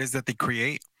whatever it is that they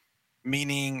create.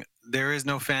 Meaning, there is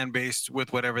no fan base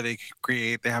with whatever they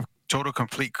create. They have total,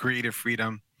 complete creative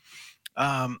freedom.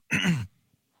 Um,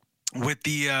 with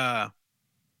the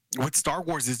with Star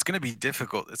Wars, it's going to be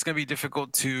difficult. It's going to be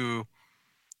difficult to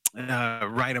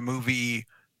write a movie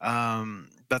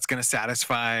that's going to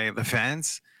satisfy the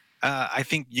fans. I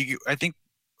think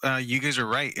you guys are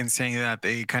right in saying that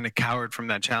they kind of cowered from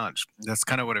that challenge. That's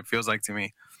kind of what it feels like to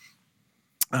me.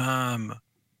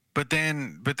 But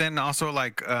then also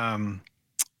like on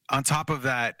top of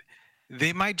that,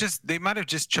 they might have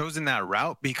just chosen that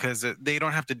route because they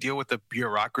don't have to deal with the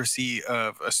bureaucracy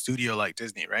of a studio like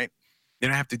Disney, right? They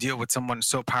don't have to deal with someone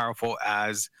so powerful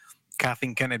as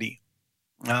Kathleen Kennedy,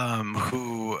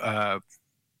 who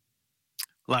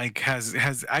like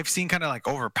has I've seen kind of like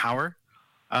overpower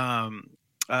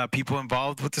people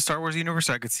involved with the Star Wars universe.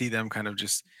 So I could see them kind of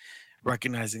just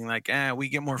recognizing like, we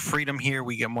get more freedom here,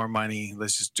 we get more money,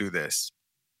 let's just do this.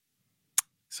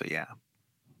 So yeah.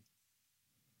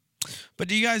 But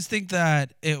do you guys think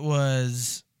that it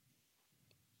was?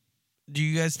 Do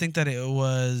you guys think that it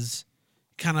was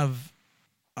kind of?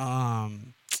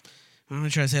 I'm gonna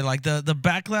try to say like the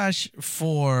backlash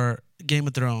for Game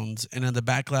of Thrones and then the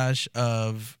backlash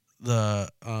of the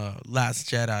Last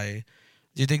Jedi.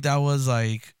 Do you think that was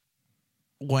like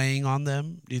weighing on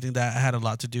them? Do you think that had a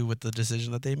lot to do with the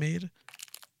decision that they made,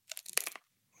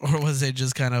 or was it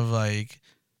just kind of like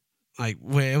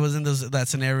where it was in that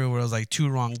scenario where it was like two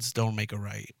wrongs don't make a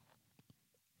right?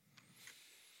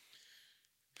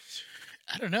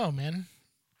 I don't know, man.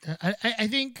 I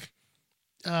think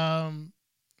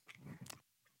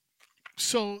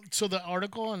so the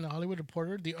article on the Hollywood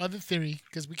Reporter, the other theory,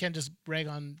 because we can't just brag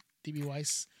on DB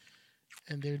Weiss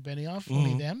and David Benioff,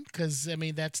 only them, because I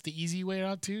mean that's the easy way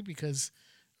out too, because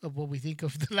of what we think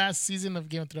of the last season of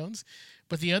Game of Thrones.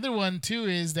 But the other one too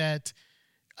is that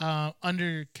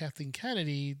under Kathleen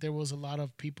Kennedy, there was a lot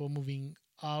of people moving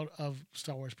out of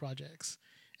Star Wars projects,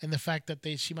 and the fact that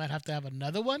she might have to have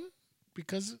another one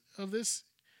because of this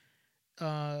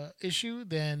issue,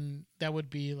 then that would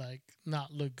be like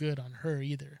not look good on her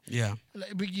either. Yeah.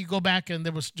 You go back and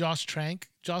there was Josh Trank.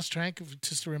 Josh Trank,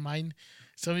 just to remind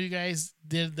some of you guys,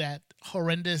 did that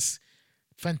horrendous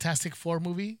Fantastic Four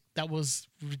movie that was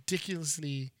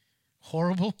ridiculously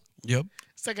horrible. Yep.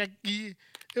 It's like it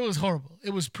was horrible.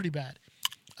 It was pretty bad.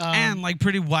 And like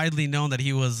pretty widely known that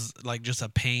he was like just a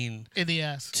pain In the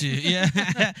ass. to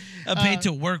a pain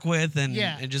to work with, and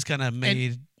yeah. it just kind of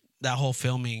made that whole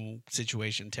filming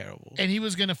situation terrible. And he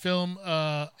was gonna film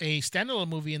a standalone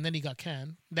movie, and then he got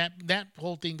canned. That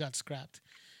whole thing got scrapped.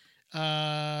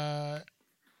 To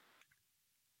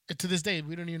this day,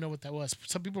 we don't even know what that was.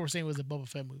 Some people were saying it was a Boba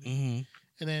Fett movie,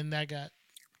 and then that got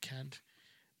canned.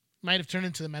 Might have turned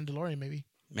into the Mandalorian, maybe.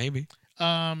 Maybe.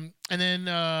 And then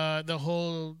the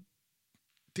whole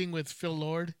thing with Phil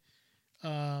Lord,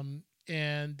 and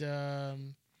what's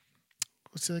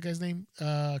the other guy's name?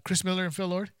 Chris Miller and Phil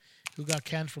Lord, who got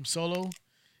canned from Solo,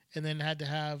 and then had to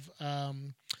have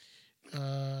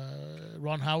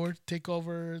Ron Howard take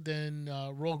over. Then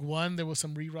Rogue One, there was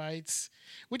some rewrites,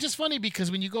 which is funny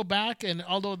because when you go back, and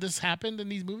although this happened in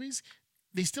these movies,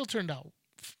 they still turned out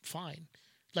fine.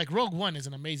 Like Rogue One is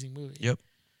an amazing movie. Yep.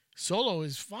 Solo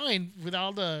is fine with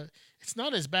all the. It's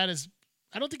not as bad as.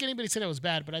 I don't think anybody said it was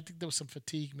bad, but I think there was some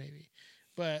fatigue maybe.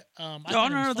 But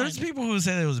no. There's people who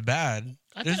said it was bad.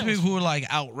 There's people who were like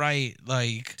outright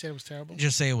like said it was terrible.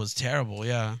 just say it was terrible.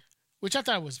 Yeah. Which I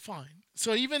thought was fine.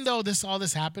 So even though all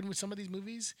this happened with some of these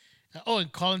movies,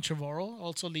 and Colin Trevorrow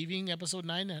also leaving Episode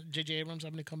 9, J.J. Abrams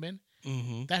having to come in,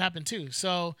 that happened too.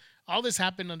 So all this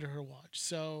happened under her watch.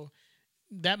 So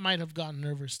that might have gotten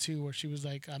nervous too, where she was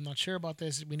like, "I'm not sure about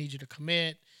this. We need you to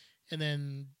commit." And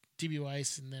then D.B.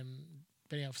 Weiss and then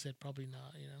Benioff said, "Probably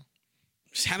not."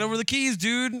 Just hand over the keys,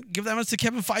 dude. Give that much to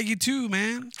Kevin Feige too,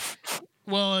 man.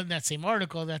 Well, in that same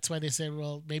article, that's why they said,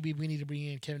 well, maybe we need to bring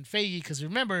in Kevin Feige because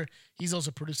remember, he's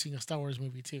also producing a Star Wars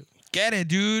movie too. Get it,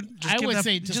 dude. I would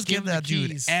say just give give that the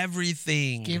dude keys.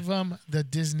 everything. Give him the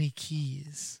Disney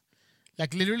keys,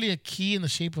 like literally a key in the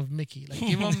shape of Mickey. Like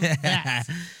give him that.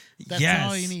 That's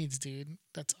all he needs, dude.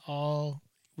 That's all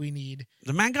we need.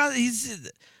 The man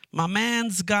my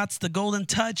man's got the golden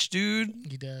touch, dude.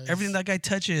 He does. Everything that guy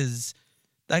touches,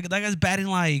 That guy's batting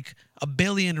like a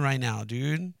billion right now,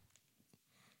 dude.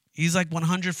 He's like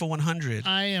 100 for 100.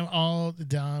 I am all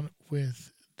down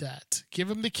with that. Give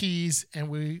him the keys, and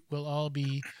we will all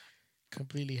be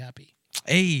completely happy.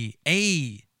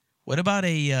 Hey, what about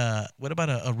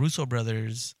a Russo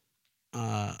brothers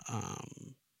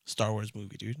Star Wars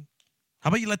movie, dude? How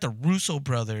about you let the Russo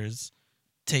brothers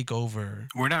take over?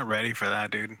 We're not ready for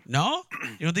that, dude. No?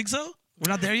 You don't think so? We're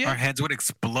not there Our yet? heads would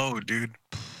explode, dude.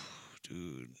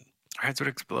 Dude. Our heads would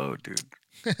explode, dude.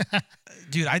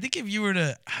 Dude, I think if you were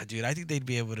to dude, I think they'd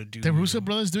be able to do The Russo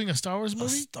brothers doing a Star Wars a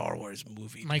movie? Star Wars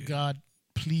movie. My dude. God,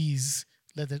 please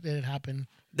let it happen.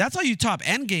 That's how you top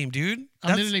Endgame, dude. I'm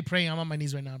That's, literally praying. I'm on my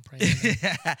knees right now. I'm praying.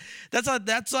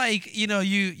 that's like, you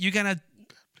kind of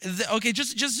okay,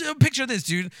 just picture this,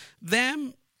 dude.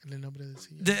 Them And then nobody will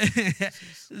see you.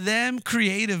 them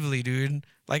creatively, dude.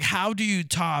 Like, how do you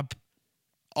top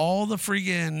all the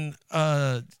freaking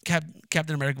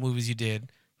Captain America movies you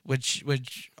did? Which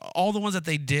all the ones that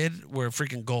they did were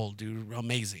freaking gold, dude.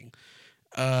 Amazing.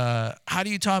 How do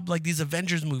you top like these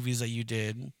Avengers movies that you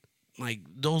did? Like,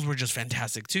 those were just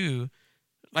fantastic too.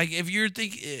 Like, if you're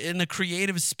in a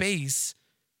creative space,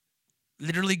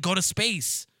 literally go to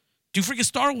space. Do freaking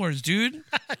Star Wars, dude.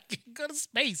 Go to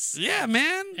space Yeah,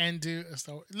 man. and do a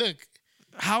Star Wars. Look,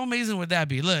 How amazing would that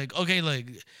be? Look,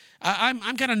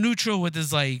 I'm kind of neutral with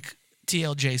this like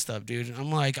TLJ stuff, dude.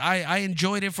 I'm like, I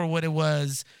enjoyed it for what it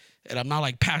was, and I'm not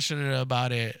like passionate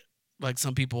about it like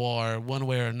some people are one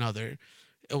way or another.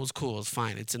 It was cool. It's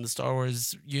fine. It's in the Star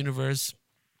Wars universe.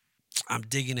 I'm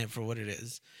digging it for what it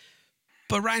is.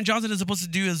 But Rian Johnson is supposed to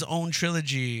do his own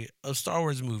trilogy of Star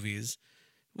Wars movies,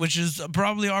 which is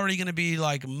probably already going to be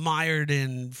like mired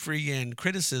in freaking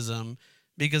criticism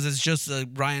because it's just a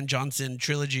Rian Johnson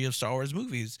trilogy of Star Wars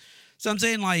movies. So I'm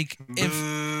saying, like,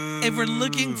 if we're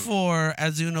looking for,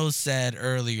 as Uno said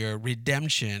earlier,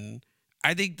 redemption,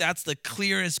 I think that's the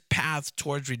clearest path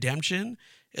towards redemption,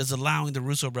 is allowing the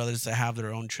Russo brothers to have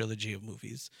their own trilogy of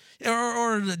movies.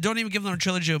 Or don't even give them a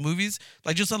trilogy of movies.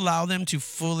 Like, just allow them to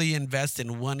fully invest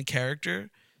in one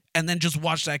character and then just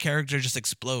watch that character just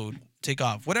explode, take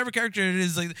off. Whatever character it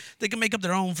is, like, they can make up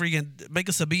their own make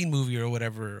a Sabine movie or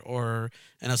whatever, or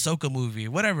an Ahsoka movie,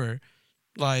 whatever.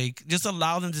 Like, just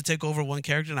allow them to take over one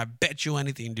character, and I bet you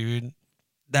anything, dude,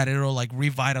 that it'll, like,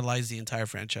 revitalize the entire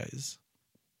franchise.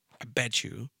 I bet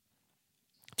you.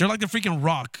 They're like the freaking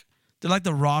Rock. They're like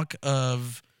the Rock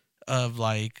of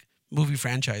like movie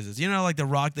franchises. You know, like the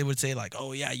Rock, they would say like,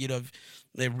 oh yeah,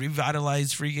 they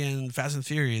revitalized freaking Fast and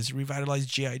Furious, revitalized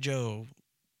G.I. Joe,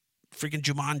 freaking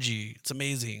Jumanji. It's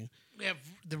amazing. we have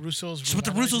the Russos. Just put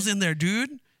the Russos in there,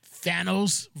 dude.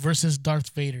 Thanos versus Darth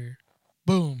Vader.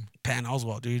 Boom. Pan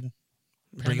Oswalt, dude. Pan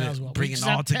Bring Oswalt. We it just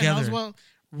all have Pan together. Oswalt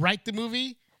write the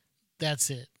movie.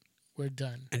 That's it. We're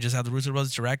done. And just have the Russo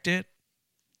brothers direct it.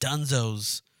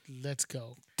 Dunzos. Let's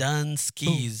go. Done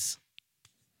skis.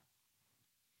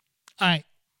 All right.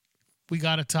 We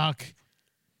got to talk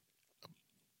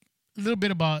a little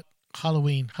bit about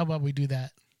Halloween. How about we do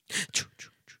that?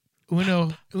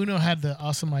 Uno had the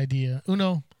awesome idea.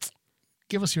 Uno,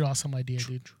 give us your awesome idea,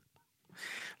 dude.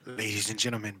 Ladies and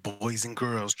gentlemen, boys and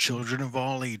girls, children of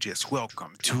all ages,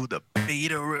 welcome to the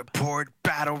Beta Report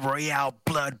Battle Royale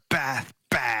Bloodbath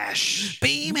Bash.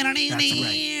 That's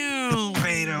right.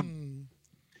 The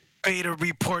Beta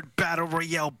Report Battle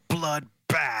Royale Bloodbath.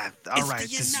 All right,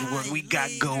 this is what we got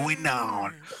going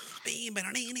on.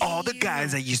 All the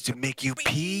guys that used to make you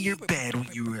pee your bed when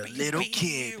you were a little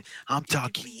kid. I'm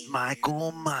talking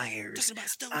Michael Myers.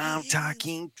 I'm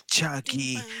talking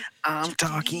Chucky. I'm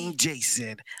talking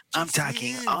Jason. I'm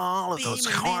talking all of those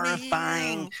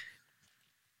horrifying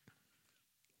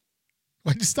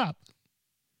Why'd you stop?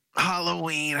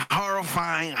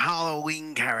 horrifying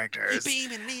Halloween characters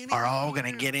are all going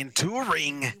to get into a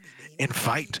ring and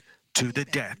fight to the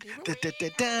death.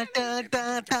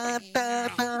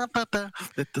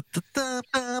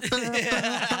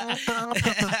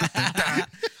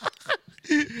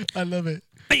 I love it.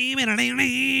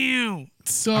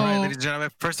 So, All right, ladies and gentlemen,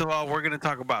 first of all, we're going to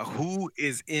talk about who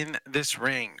is in this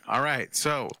ring. All right,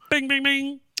 so Bing, bing,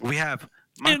 bing. we have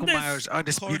Michael this Myers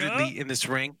undisputedly in this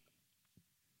ring.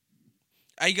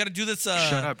 You got to do this.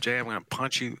 Shut up, Jay. I'm going to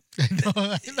punch you.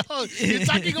 no, you're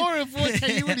talking over him. I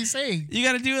can't hear what he's saying. You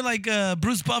got to do it like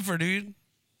Bruce Buffer, dude.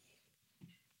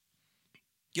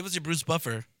 Give us your Bruce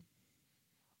Buffer.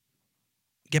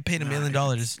 Get paid $1 million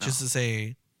just to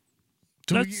say.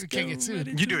 Dude, you can't get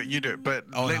sued. You do it. But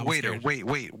Oh, no, I'm wait, scared.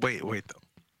 wait, though.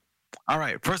 All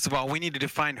right, first of all, we need to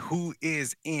define who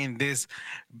is in this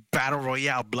Battle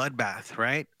Royale Bloodbath,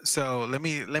 right? So let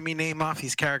me name off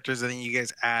these characters, and then you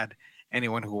guys add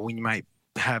anyone who we might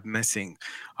have missing?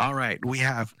 All right, we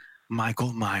have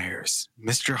Michael Myers,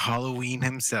 Mr. Halloween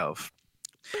himself.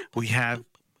 We have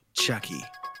Chucky,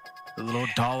 the little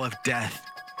doll of death.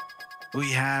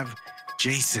 We have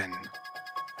Jason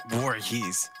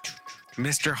Voorhees,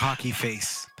 Mr. Hockey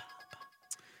Face.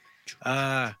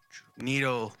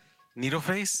 Needle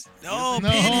Face? No, No,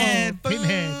 Pinhead.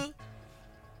 Pinhead. Boo.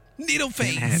 Needle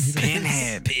face.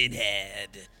 Pinhead.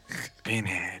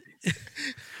 Pinhead.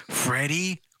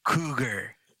 Freddy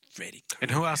Cougar. Freddy.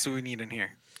 And who else do we need in here?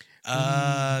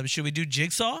 Should we do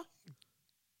Jigsaw?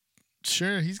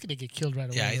 Sure, he's gonna get killed right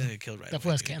away. Yeah, he's though. gonna get killed right That away.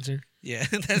 fool has dude. cancer. Yeah,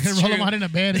 that's Roll true. him out in a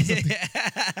bed or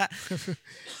something.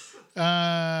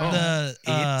 The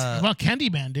What about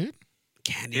Candyman, dude?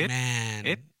 Candyman.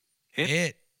 It?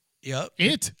 Yep.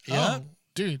 It. Yep. Oh,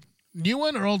 dude. New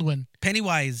one or old one?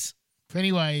 Pennywise.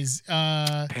 Pennywise.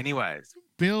 Pennywise.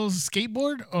 Bill's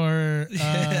skateboard or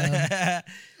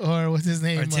what's his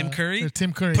name? Or Tim Curry? Or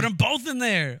Tim Curry. Put them both in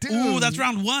there. Dude. Ooh, that's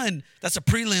round one. That's a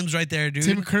prelims right there, dude.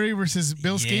 Tim Curry versus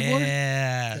Bill Skateboard.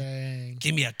 Yeah. Dang.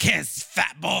 Give me a kiss,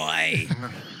 fat boy.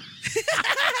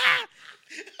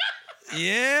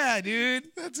 Yeah, dude.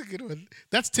 That's a good one.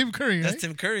 That's Tim Curry, right? That's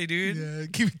Tim Curry, dude. Yeah,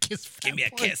 give me a kiss. Give me a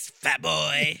fat boy. kiss, fat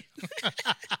boy.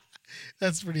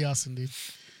 That's pretty awesome, dude.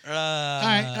 All All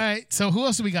right. So who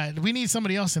else do we got? We need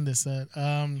somebody else in this. The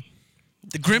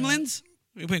Gremlins?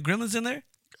 We put Gremlins in there?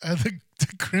 The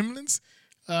Gremlins.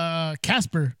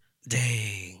 Casper.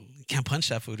 Dang. You can't punch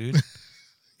that fool, dude.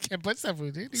 Can't punch that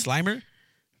food, dude. Slimer?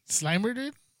 Slimer,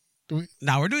 dude.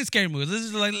 Nah, we're doing scary movies. This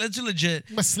is like legit.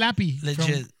 But Slappy. from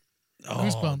Legit. Oh,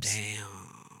 Goosebumps. damn.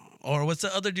 Or what's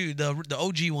the other dude? The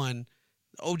OG one.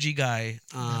 The OG guy.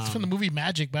 It's from the movie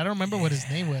Magic, but I don't remember what his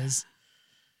name was.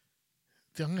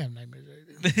 I don't have nightmares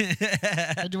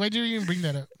already. Why'd you even bring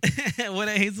that up? One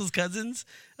of Hazel's cousins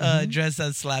dressed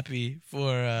as Slappy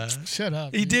for. Shut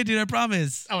up. He dude. did, dude. I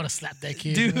promise. I would have slapped that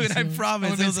kid. Dude, You know what I I'm saying? promise.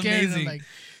 I would've It was been scared and I'm amazing.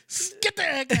 like, get the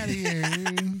heck out of here.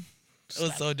 dude." It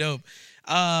was so dope.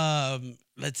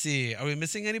 Let's see. Are we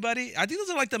missing anybody? I think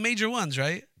those are like the major ones,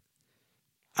 right?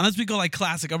 Unless we go like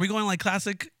classic. Are we going like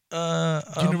classic movie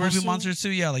Universal? monsters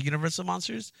too? Yeah, like Universal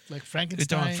monsters. Like We're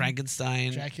Frankenstein. throwing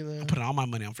Frankenstein. Dracula. I'm putting all my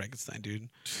money on Frankenstein, dude.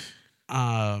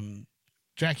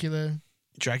 Dracula.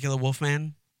 Dracula,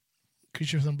 Wolfman,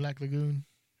 Creature from Black Lagoon.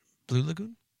 Blue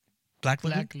Lagoon, Black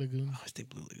Lagoon. Black Lagoon. Oh, I think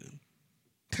Blue Lagoon.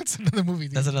 That's another movie,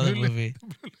 dude. That's another Blue movie.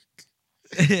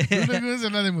 Blue Lagoon's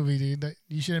another movie, dude, that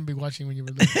you shouldn't be watching when you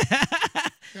were little.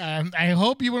 I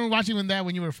hope you weren't watching that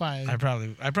when you were 5. I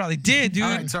probably did, dude. All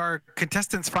right, so our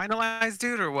contestants finalized,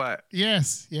 dude, or what?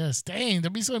 Yes. Dang,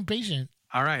 don't be so impatient.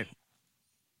 All right.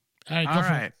 All right, go All for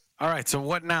right. it. All right. So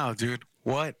what now, dude?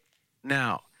 What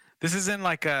now? This isn't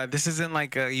like a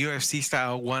UFC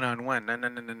style one-on-one. No.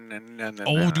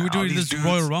 Oh, dude, we're All doing these this dudes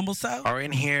Royal Rumble style. are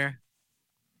in here,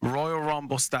 Royal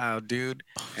Rumble style, dude.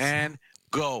 And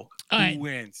go. All right. Who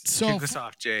wins? So Kick us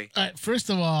off, Jay. All right, first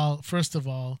of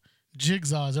all,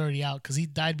 Jigsaw is already out because he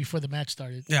died before the match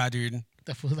started. Yeah, dude.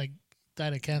 That fool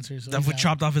died of cancer. So That he's fool out.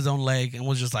 chopped off his own leg and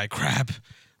was just like, crap.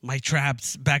 My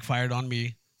traps backfired on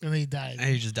me, And then he died. and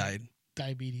he just died.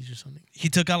 Diabetes or something. He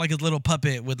took out like his little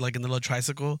puppet with like a little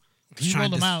tricycle. He trying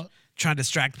rolled him to out. trying to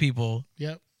distract people.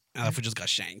 Yep. And that fool just got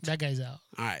shanked. That guy's out.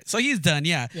 All right, so he's done.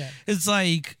 Yeah. Yeah. It's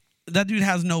like that dude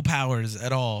has no powers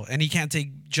at all, and he can't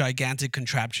take gigantic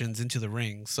contraptions into the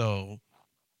ring. So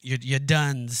you're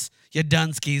done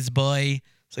skis, boy.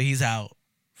 So he's out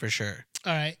for sure.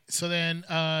 All right. So then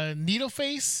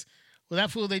Needleface, well,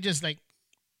 that fool, they just like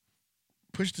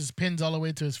pushed his pins all the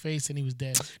way to his face and he was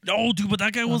dead. No, dude, but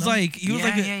that guy was no? like he was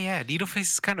like a, yeah. Needleface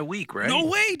is kind of weak, right? no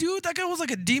way, dude. That guy was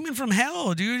like a demon from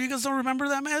hell, dude. You guys don't remember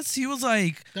that mess? He was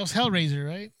like, That was Hellraiser,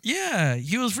 right? yeah,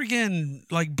 he was freaking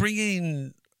like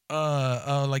bringing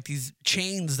like these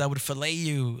chains that would fillet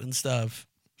you and stuff.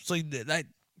 So that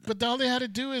But all they had to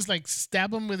do is like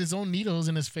stab him with his own needles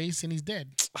in his face and he's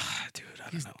dead. dude, I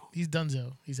don't know. He's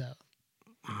donezo. He's out.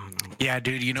 I don't know. Yeah,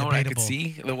 dude. You know what I could Debatable.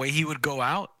 see? The way he would go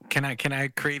out. Can I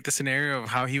create the scenario of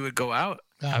how he would go out?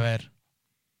 A ver.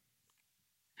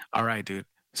 All right, dude.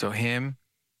 So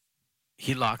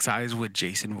he locks eyes with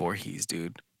Jason Voorhees,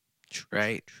 dude.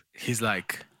 Right? He's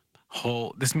like,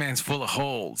 this man's full of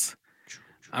holes.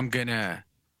 I'm gonna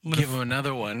give him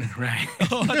another one, right?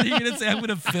 Oh, I thought you were gonna say I'm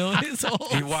gonna fill his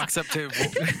holes. He walks up to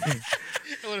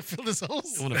I want to fill his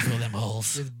holes I want to fill them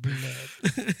holes with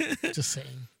blood. Just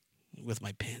saying. with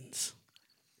my pins.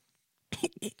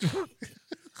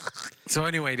 So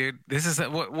anyway, dude, this is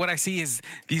what I see is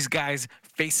these guys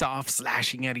face off,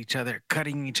 slashing at each other,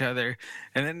 cutting each other,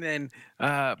 and then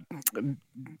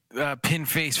Pin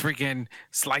Face freaking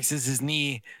slices his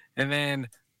knee, and then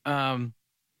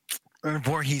And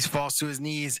Voorhees falls to his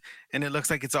knees, and it looks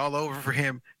like it's all over for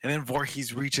him. And then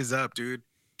Voorhees reaches up, dude,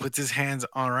 puts his hands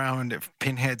around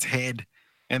Pinhead's head,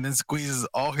 and then squeezes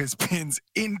all his pins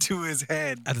into his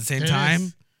head. At the same There it time,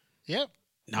 is. Yep.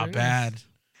 not There it bad.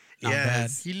 Not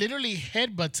Yes. He literally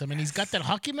headbutts him, and he's got that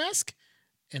hockey mask,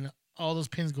 and all those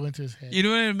pins go into his head. bad. You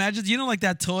know what I imagine? You know, like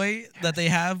that toy that they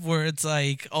have where it's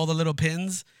like all the little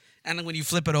pins, and then when you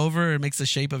flip it over, it makes the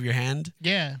shape of your hand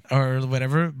Yeah. or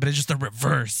whatever, but it's just the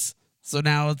reverse. So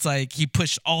now it's like he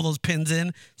pushed all those pins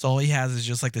in, so all he has is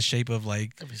just like the shape of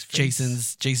like Of his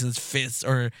face. Jason's fist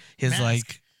or his Mask.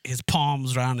 like his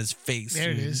palms around his face. There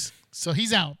it dude. is. So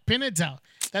he's out. Pinhead's out.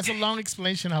 That's a long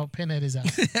explanation how Pinhead is out.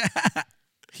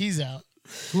 He's out.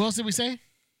 Who else did we say?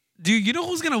 Dude, you know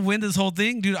who's gonna win this whole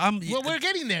thing, dude? Well, we're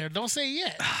getting there. Don't say it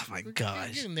yet. Oh my We're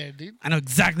gosh, getting there, dude. I know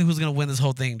exactly who's gonna win this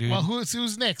whole thing, dude. Well,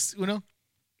 who's next? Uno?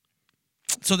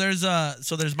 So there's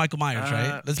Michael Myers,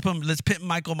 right? Let's pit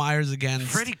Michael Myers against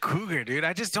Freddy Krueger, dude.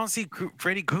 I just don't see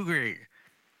Freddy Krueger,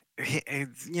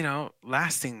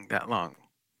 lasting that long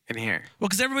in here. Well,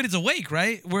 because everybody's awake,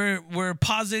 right? We're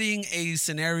positing a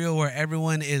scenario where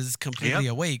everyone is completely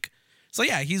Yep. awake. So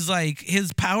yeah, he's like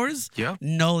his powers Yep.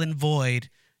 null and void.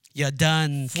 You're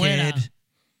done, Fuera. kid.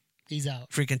 He's out.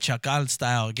 Freaking Chacal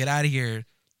style. Get out of here.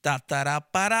 Da, da, da,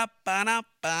 ba, da, ba, da,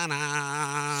 ba,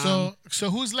 da. So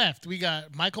who's left? We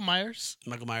got Michael Myers.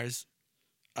 Michael Myers,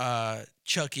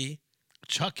 Chucky.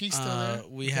 Chucky's still there.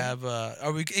 We Okay. have.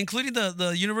 Are we including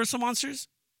the Universal monsters?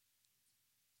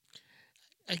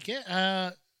 I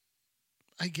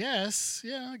guess.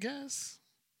 Yeah, I guess.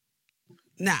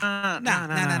 Nah. No.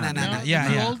 Yeah,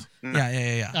 Too yeah. old?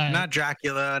 Yeah. All right. Not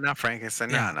Dracula, not Frankenstein.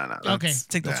 Yeah. No. Okay.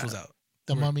 Take those fools out.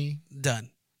 The Mummy. Done.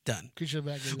 Creature of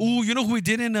the Black Lagoon. Ooh, you know who we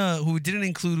didn't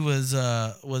include was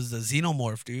the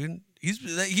Xenomorph, dude.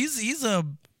 He's he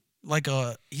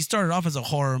started off as a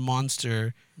horror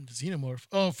monster Xenomorph.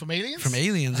 Oh, from Aliens? from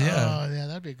Aliens, yeah. Oh, yeah,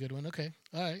 that'd be a good one. Okay.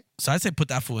 All right. So I'd say put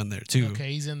that fool in there too.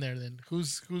 Okay, he's in there then.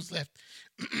 Who's left?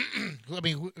 Who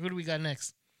do we got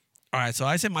next? All right, so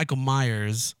I say Michael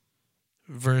Myers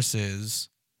versus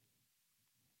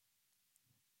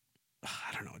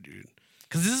I don't know, dude.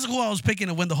 Because this is who I was picking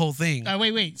to win the whole thing.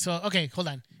 Wait. So, okay, hold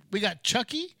on. We got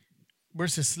Chucky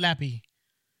versus Slappy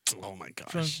Oh my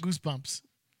from gosh. Goosebumps.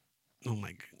 Oh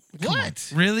my god. Come on.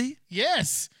 What? Really?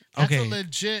 Yes. That's Okay. a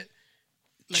legit.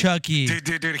 Chucky.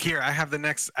 Dude. Here, I have the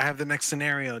next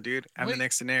scenario, dude. I have Wait, the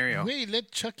next scenario. Wait,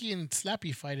 let Chucky and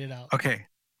Slappy fight it out. Okay.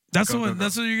 That's Go, the one. go, go.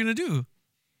 That's what you're gonna do.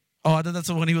 Oh, I thought that's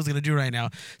the one he was gonna do right now.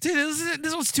 Dude,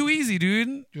 this one's too easy,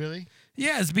 dude. Really?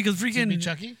 Yes, because It's gonna be freaking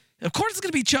Chucky? Of course, it's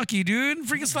gonna be Chucky, dude.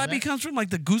 Freaking Slappy that- comes from like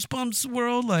the Goosebumps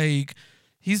world. Like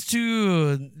he's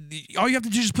too. All you have to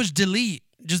do is just push delete.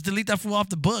 Just delete that fool off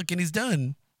the book, and he's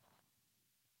done.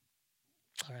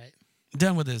 All right.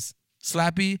 Done with this.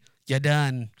 Slappy, you're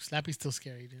done. Slappy's still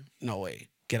scary, dude. No way.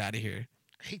 Get out of here,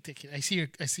 I hate that kid. I see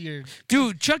your.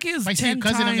 dude. Chucky is If I see your 10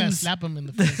 cousin, I'm gonna times. slap him in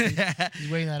the face. dude. He's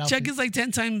wearing that outfit. Chuck is like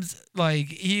 10 times. Like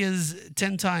he is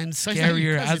 10 times So he's not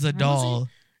your scarier cousin. as a Who is he? doll.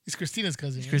 He's Christina's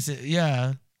cousin.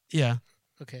 Right? Yeah.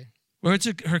 Okay. Or it's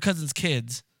her cousin's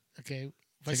kids. Okay.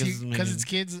 If I Like see this is cousin's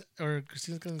kids or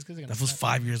Christina's cousin's kids, I'm gonna That was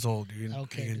slap 5 years old, dude.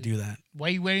 Okay, You can dude. do that. him. Why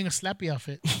are you wearing a Slappy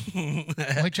outfit? Why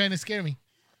are you trying to scare me?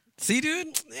 See,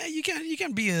 dude, yeah, you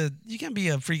can't be a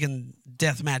freaking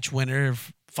deathmatch winner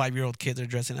if 5-year-old kids are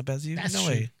dressing up as you. That's no true.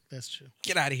 way. That's true.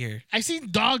 Get out of here. I've seen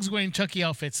dogs wearing Chucky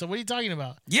outfits. So what are you talking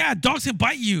about? Yeah, dogs can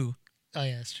bite you. Oh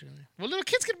yeah, that's true. Well, little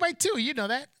kids can bite too. You know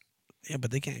that. Yeah,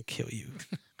 but they can't kill you.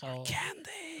 Oh. Can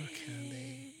they?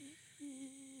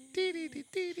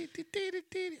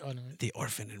 Oh no. The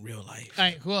orphan in real life. All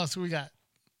right. Who else? Who we got?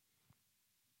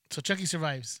 So Chucky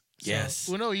survives. So, Yes.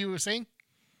 Uno, you were saying?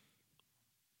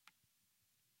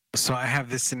 So I have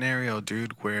this scenario,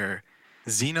 dude, where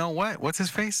Xeno, what's his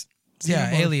face?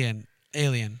 Yeah, Xenomorph.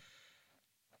 alien.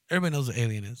 Everybody knows what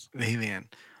alien is. The alien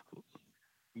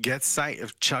gets sight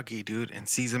of Chucky, dude, and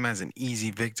sees him as an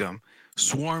easy victim,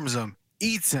 swarms him,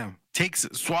 eats him,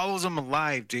 swallows him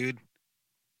alive, dude.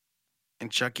 And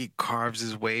Chucky carves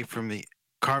his way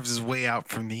out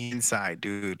from the inside,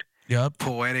 dude. Yup.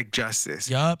 Poetic justice.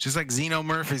 Yup. Just like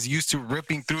Xenomorph is used to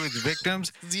ripping through his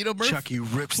victims, Xenomorph. Chucky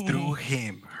rips through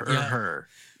him, Yeah. her.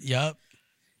 Yup.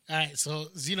 All right. So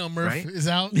Xenomorph Right? is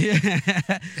out, Yeah.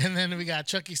 and then we got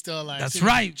Chucky still alive. That's So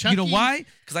right. Chucky, You know why?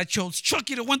 Because I chose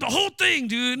Chucky to win the whole thing,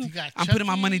 dude. You got I'm putting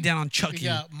my Chucky, money down on We Chucky.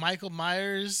 got Michael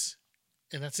Myers,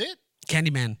 and that's it.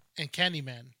 Candyman. And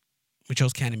Candyman. We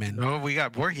chose Candyman. Oh, we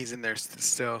got Voorhees in there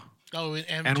still. Oh,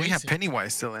 And we have Jason.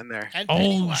 Pennywise still in there. And Oh,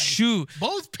 Pennywise. shoot.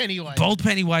 Both Pennywise. Both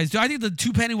Pennywise. Dude, I think the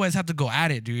two Pennywise have to go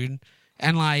at it, dude.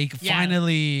 And like Yeah.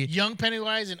 finally, Young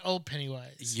Pennywise and old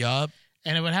Pennywise. yup.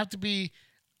 and it would have to be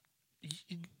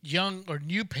young or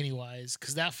new Pennywise,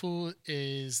 because that fool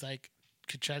is like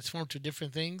could transform to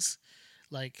different things,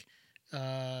 like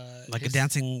Like a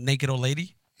dancing naked old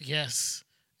lady. yes,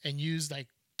 and use like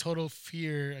total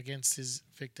fear against his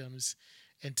victims.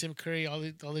 And Tim Curry, all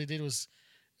he did was,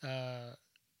 I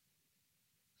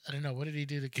don't know, what did he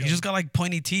do to kill? He just got like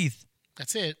pointy teeth.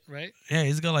 That's it, right? Yeah,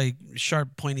 he's got like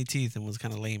sharp pointy teeth and was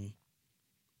kind of lame.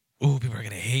 Ooh, people are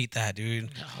gonna hate that, dude.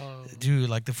 Oh. Dude,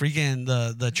 like the freaking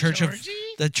the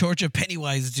church of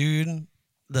Pennywise, dude.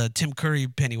 The Tim Curry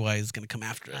Pennywise is gonna come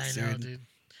after us, I know, dude. dude.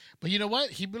 But you know what?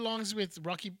 He belongs with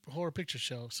Rocky Horror Picture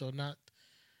Show, so not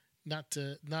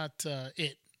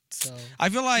it. So I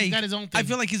feel like he's got his own thing. I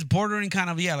feel like he's bordering kind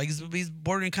of he's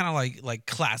bordering kind of like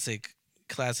classic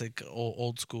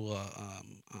old school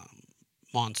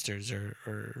monsters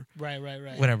or right.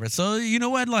 whatever. So you know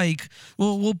what? Like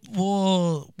we'll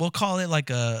call it like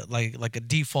a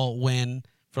default win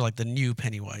for like the new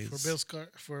Pennywise for Bill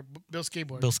Skateboard. Bill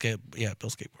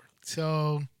Skateboard.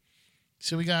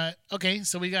 So we got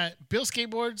Bill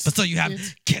Skateboards. But so you have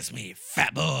Kiss Me,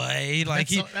 Fat Boy. Like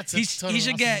he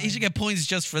should get points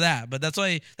just for that. But that's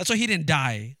why he didn't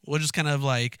die. We're just kind of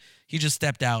like he just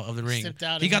stepped out of the ring.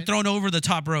 He got thrown over the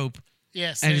top rope.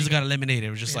 Yes, and he just got eliminated. It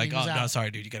was just like, oh out. no,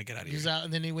 sorry, dude, you gotta get out of here. He was out,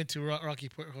 and then he went to Rocky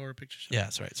Horror Picture Show. Yeah,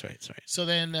 that's right. So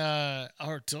then,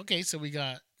 so we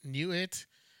got New It,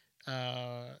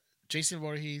 Jason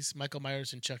Voorhees, Michael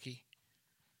Myers, and Chucky.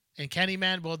 And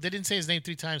Candyman, well, they didn't say his name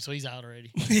 3 times, so he's out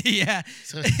already. Yeah.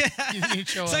 So he didn't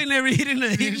show up. So he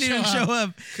didn't even show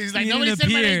up. He's like, nobody said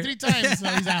my name 3 times, so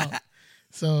he's out.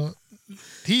 So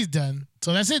he's done.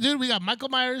 So that's it, dude. We got Michael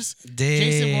Myers,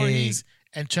 Jason Voorhees,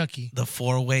 and Chucky. The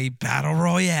 4-way battle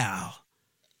royale.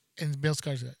 And Bill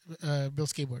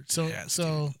Skateboard. So yes,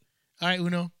 all right,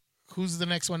 Uno, who's the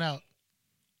next one out?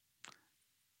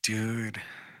 Dude.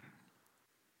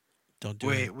 Don't do it.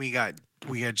 Wait, we got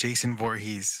Jason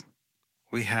Voorhees.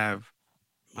 We have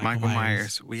Michael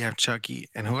Myers. We have Chucky.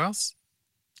 And who else?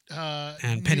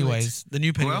 And Pennywise. The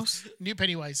new Pennywise. Who else? New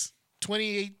Pennywise.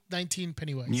 2819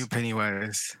 Pennywise. New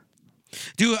Pennywise.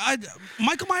 Dude,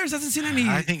 Michael Myers hasn't seen any.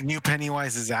 I think new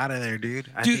Pennywise is out of there, dude.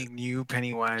 I think new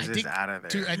Pennywise is out of there.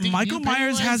 Dude, I think Michael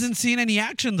Myers hasn't seen any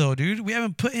action though, dude. We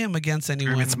haven't put him against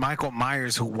anyone. It's Michael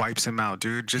Myers who wipes him out,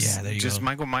 dude. Just go.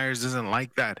 Michael Myers doesn't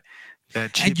like that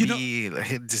chippy,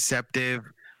 deceptive.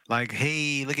 Like,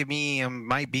 hey, look at me, I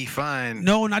might be fun.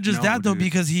 No, not just that though, dude.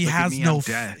 because he Look has at me, no I'm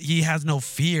dead. he has no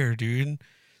fear, dude.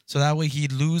 So that way he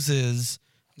loses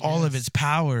all of his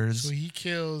powers. So he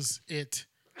kills it.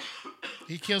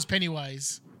 He kills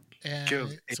Pennywise,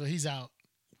 and so he's out.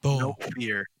 Boom. No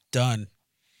fear. Done.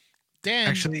 Then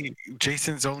Actually,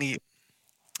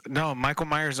 Michael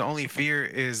Myers' only fear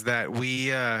is that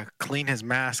we clean his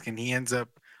mask and he ends up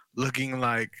looking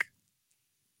like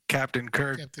Captain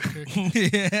Kirk.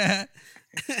 Yeah.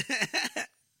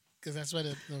 Because that's what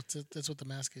the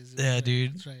mask is. Yeah,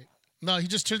 dude. That's right. No, he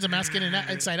just turns the mask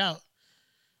inside out,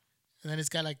 and then it's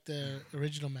got like the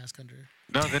original mask under.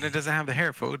 No, then it doesn't have the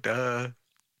hair, fool. Duh.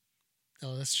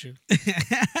 Oh, that's true.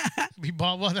 Be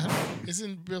bald. Well,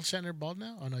 isn't Bill Shatner bald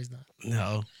now? Oh no, he's not.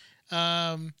 No.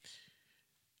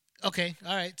 Okay.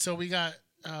 All right. So we got.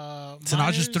 So now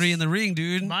just 3 in the ring,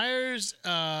 dude. Myers,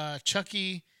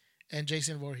 Chucky, and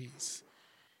Jason Voorhees.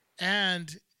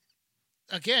 And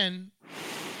again,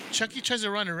 Chucky tries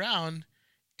to run around,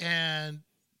 and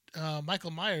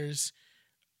Michael Myers,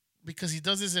 because he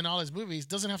does this in all his movies,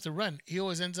 doesn't have to run. He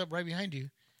always ends up right behind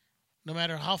you. No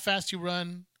matter how fast you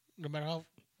run, no matter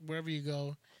wherever you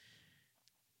go,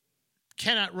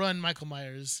 cannot run Michael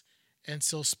Myers. And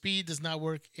so speed does not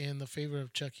work in the favor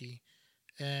of Chucky.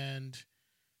 And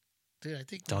dude, I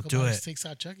think Don't Michael do Myers it. takes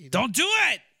out Chucky. Dude. Don't do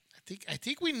it. I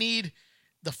think we need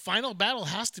the final battle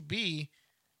has to be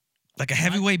Like a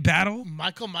heavyweight battle.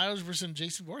 Michael Myers versus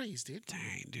Jason Voorhees, dude.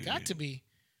 Dang, dude. Got to be.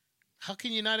 How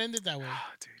can you not end it that way?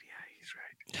 Oh, dude, yeah, he's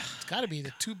right. It's got to be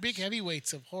the 2 big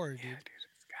heavyweights of horror, dude. Yeah, dude,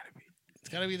 it's gotta be. It's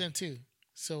got to be them too.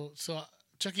 So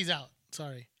Chucky's out.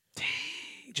 Sorry.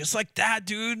 Just like that,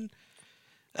 dude.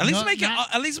 At least make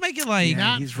it like Yeah,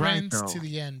 Not he's right, friends though. to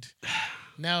the end.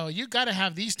 No, you got to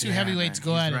have these 2 Yeah, heavyweights man,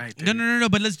 go he's at right, it. dude. No.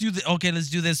 But let's do let's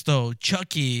do this though.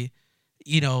 Chucky,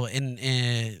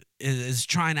 is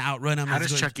trying to outrun him. How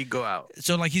does Chucky go out?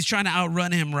 So like he's trying to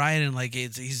outrun him, right? And like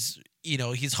he's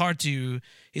hard to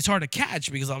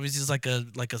catch because obviously it's like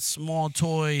a small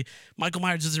toy. Michael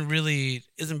Myers isn't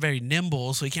very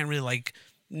nimble, so he can't really like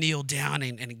kneel down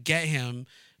and get him.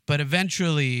 But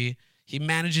eventually he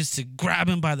manages to grab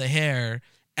him by the hair,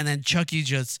 and then Chucky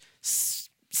just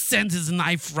sends his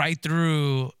knife right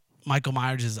through Michael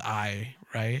Myers' eye,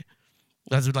 right?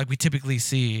 That's what, like we typically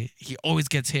see. He always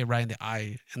gets hit right in the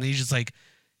eye, and then he just like,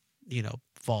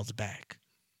 falls back.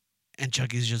 And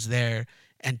Chucky's just there,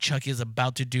 and Chucky is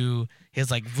about to do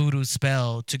his like voodoo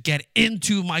spell to get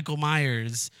into Michael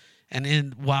Myers.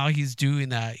 And while he's doing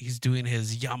that, he's doing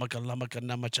his yamaka lamaka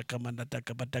namachaka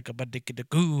manataka bataka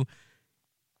badikidagoo.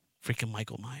 Freaking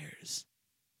Michael Myers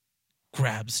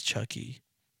grabs Chucky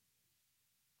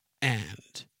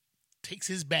and Takes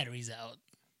his batteries out.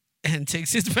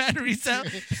 takes his batteries out.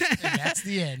 And that's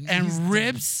the end. And He's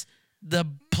rips the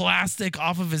plastic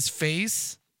off of his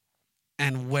face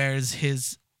and wears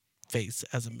his face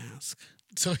as a mask.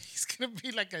 So he's going to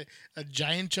be like a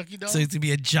giant Chucky doll? So he's going to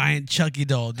be a giant Chucky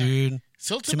doll, dude.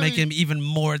 So To make him even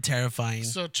more terrifying.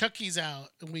 So Chucky's out,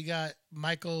 and we got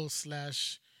Michael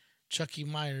 / Chucky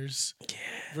Myers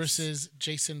versus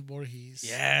Jason Voorhees.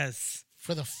 Yes.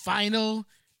 For the final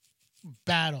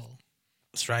battle.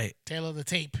 That's right. Tail of the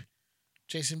tape.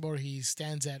 Jason Voorhees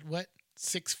stands at what?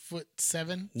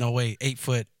 6'7"? No, wait. 8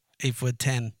 foot.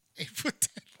 8'10".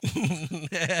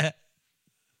 8'10".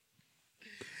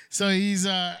 So he's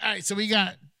all right. So we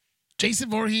got Jason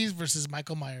Voorhees versus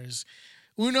Michael Myers.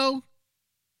 Uno,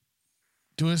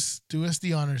 do us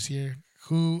the honors here.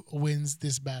 Who wins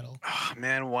this battle? Oh,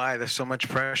 man, why? There's so much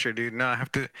pressure, dude. No, I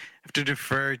have to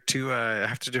defer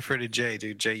to Jay,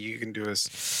 dude. Jay, you can do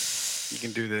this. You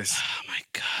can do this. Oh, my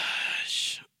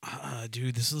gosh.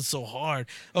 Dude, this is so hard.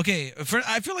 Okay,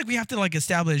 I feel like we have to like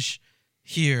establish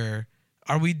here.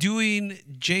 Are we doing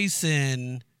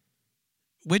Jason?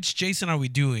 Which Jason are we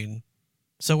doing?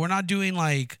 So we're not doing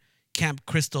like Camp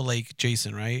Crystal Lake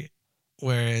Jason, right?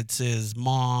 Where it's his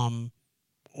mom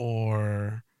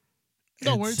or...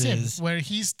 No, where it's him. Where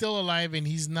he's still alive and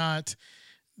he's not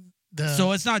the...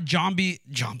 So it's not zombie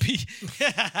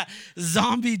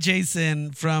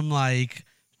Jason from like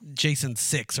Jason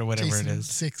 6 or whatever Jason it is.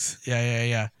 6.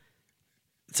 Yeah.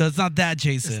 So it's not that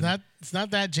Jason. It's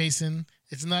not that Jason.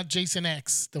 It's not Jason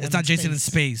X. It's not Jason in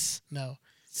space. No.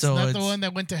 So it's not the one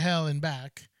that went to hell and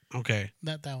back. Okay.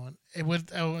 Not that one. I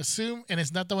would assume, and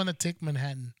it's not the one that took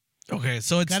Manhattan. Okay,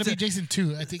 so it's got to be Jason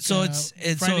 2. I think. So it's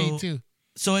Friday 2.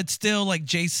 So it's still like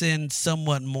Jason,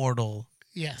 somewhat mortal.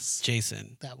 Yes.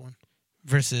 Jason. That one.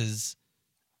 Versus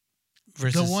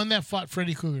the one that fought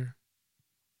Freddy Krueger.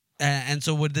 And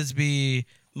so would this be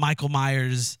Michael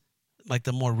Myers, like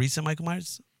the more recent Michael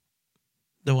Myers?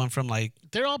 The one from like...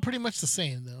 They're all pretty much the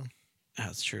same, though.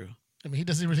 That's true. I mean, he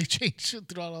doesn't really change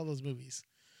throughout all those movies.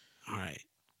 All right.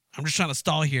 I'm just trying to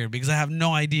stall here because I have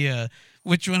no idea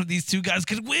which one of these two guys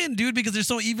could win, dude, because they're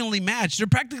so evenly matched. They're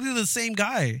practically the same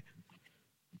guy.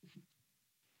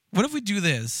 What if we do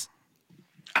this?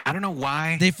 I don't know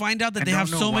why. They find out that they have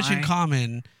so much in why.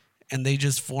 common and they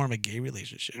just form a gay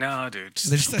relationship. No, dude.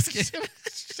 They're just gay.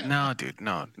 No, dude.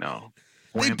 No.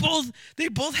 They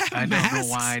both have I masks. don't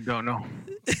know why. I don't know.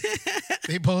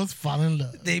 They both fall in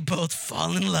love. They both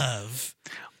fall in love.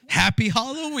 Happy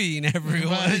Halloween,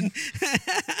 everyone.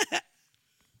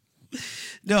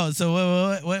 No,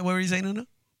 so what were you saying, Uno?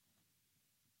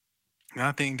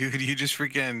 Nothing, dude. You just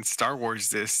freaking Star Wars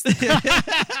this.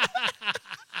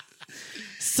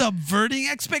 Subverting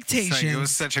expectations. It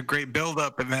was such a great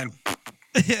build-up, and then...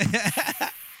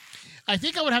 I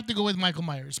think I would have to go with Michael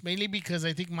Myers, mainly because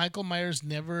I think Michael Myers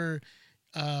never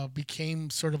became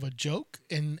sort of a joke,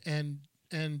 and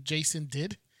Jason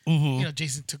did. Mm-hmm. You know,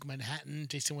 Jason took Manhattan.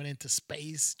 Jason went into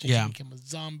space. Jason became a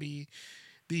zombie.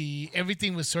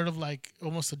 Everything was sort of like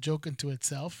almost a joke unto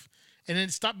itself, and then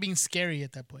it stopped being scary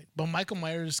at that point. But Michael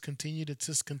Myers continued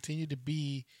to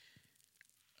be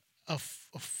a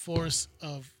force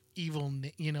of evil.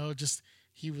 You know, just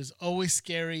he was always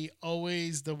scary,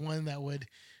 always the one that would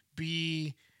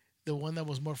be the one that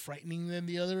was more frightening than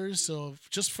the others. So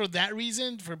just for that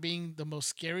reason, for being the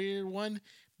most scarier one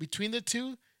between the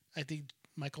two, I think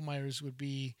Michael Myers would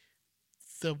be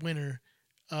the winner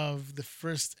of the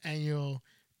first annual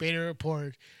Beta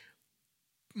Report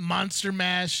Monster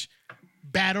Mash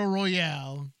Battle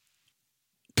Royale.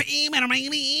 He's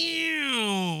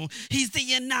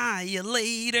the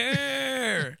Annihilator.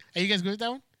 Are you guys good with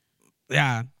that one?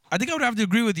 Yeah. I think I would have to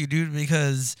agree with you, dude,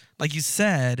 because like you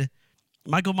said,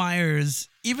 Michael Myers,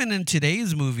 even in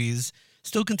today's movies,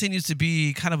 still continues to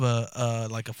be kind of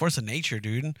a force of nature,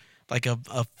 dude. Like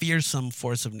a fearsome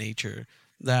force of nature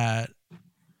that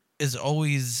is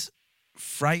always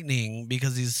frightening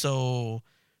because he's so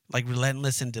like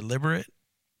relentless and deliberate.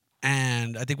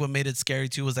 And I think what made it scary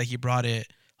too was that he brought it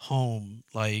home.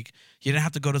 Like you didn't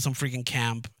have to go to some freaking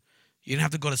camp. You didn't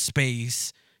have to go to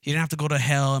space. You didn't have to go to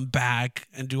hell and back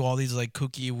and do all these like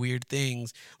kooky weird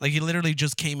things. Like he literally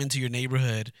just came into your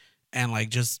neighborhood and like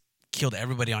just killed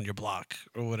everybody on your block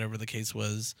or whatever the case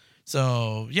was.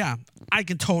 So yeah, I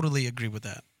can totally agree with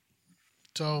that.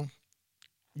 So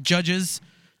Judges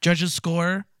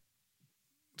score.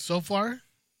 so far,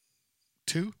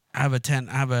 2. I have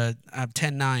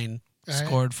 10-9 right.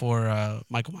 scored for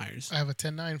Michael Myers. I have a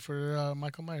 10-9 for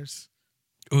Michael Myers.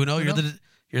 Uno,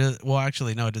 Uno? well,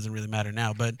 actually, no, it doesn't really matter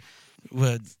now. But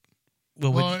what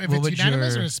Well, if what it's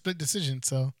unanimous or a split decision,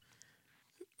 so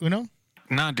Uno.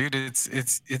 No, dude,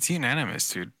 it's unanimous,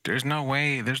 dude. There's no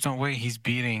way he's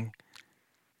beating.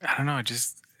 I don't know,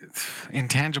 just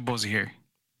intangibles here.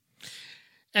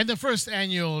 And the first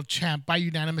annual champ by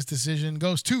unanimous decision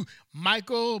goes to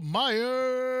Michael Myers.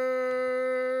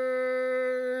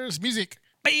 Music.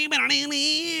 He's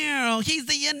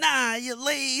the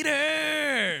annihilator.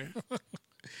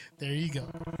 There you go.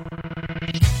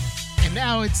 And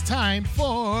now it's time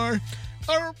for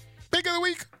our pick of the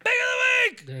week.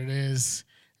 There it is.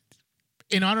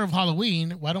 In honor of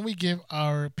Halloween, why don't we give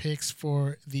our picks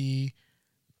for the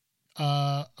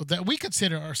that we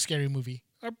consider our scary movie?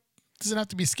 Or doesn't have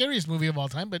to be scariest movie of all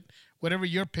time, but whatever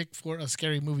your pick for a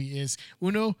scary movie is.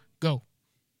 Uno, go.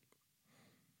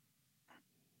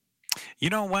 You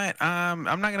know what? I'm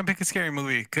not gonna pick a scary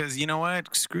movie because you know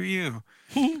what? Screw you.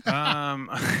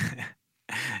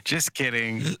 Just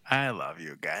kidding. I love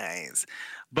you guys,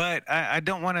 but I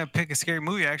don't want to pick a scary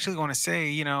movie. I actually want to say,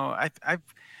 you know, I've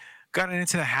gotten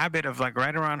into the habit of like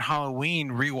right around Halloween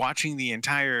rewatching the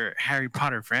entire Harry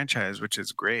Potter franchise, which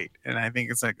is great, and I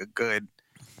think it's like a good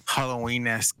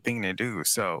Halloween-esque thing to do.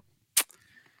 So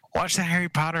watch the Harry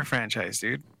Potter franchise,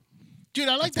 dude. Dude,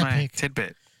 I like That's that my pick.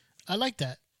 tidbit. I like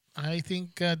that. I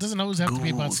think it doesn't always have to be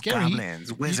about Ghouls, scary.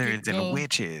 goblins, wizards, go and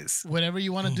witches. Whatever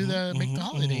you want to do to make the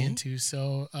holiday into.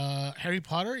 So Harry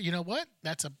Potter, you know what?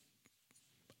 That's a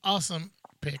awesome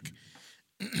pick.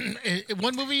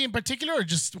 One movie in particular, or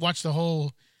just watch the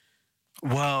whole?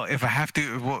 Well, if I have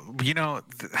to, well, you know,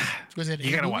 Was it you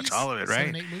 8 gotta movies? watch all of it, 7,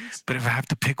 right? 8 movies? But if I have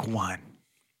to pick one,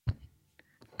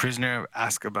 Prisoner of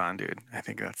Azkaban, dude. I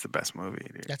think that's the best movie,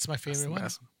 dude. That's my favorite one.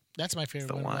 Best. That's my favorite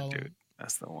That's the one. of all one, of them. dude.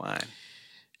 That's the one.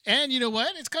 And you know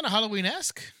what? It's kind of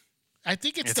Halloween-esque. I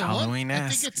think it's the one. I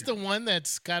Halloween-esque. think it's the one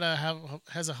that's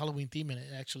has a Halloween theme in it.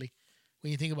 Actually, when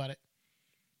you think about it,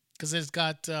 because it's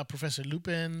got Professor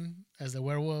Lupin as the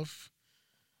werewolf.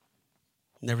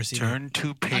 Never seen Turn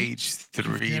to page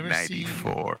never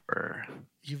 394.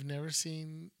 You've never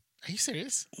seen? Are you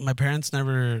serious? it. My parents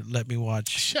never let me watch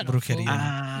Shut up, fool.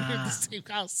 Brujeria. We're in the same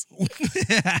house.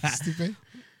 Stupid.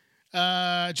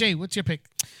 Jay, what's your pick?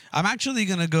 I'm actually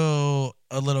going to go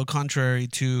a little contrary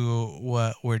to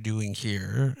what we're doing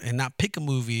here and not pick a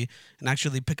movie and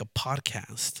actually pick a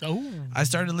podcast. Oh, I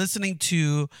started listening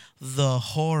to The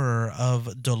Horror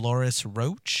of Dolores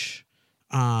Roach.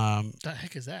 the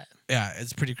heck is that? Yeah,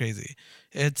 it's pretty crazy.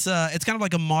 It's kind of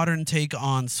like a modern take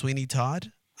on Sweeney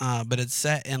Todd, but it's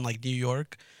set in like New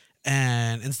York,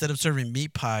 and instead of serving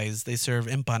meat pies, they serve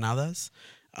empanadas,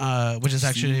 which is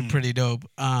actually pretty dope.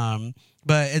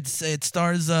 But it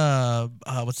stars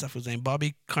what's that fool's name?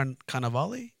 Bobby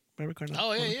Cannavale. Remember Cannavale?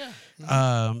 Oh yeah.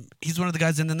 He's one of the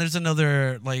guys, and then there's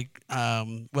another like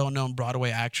well-known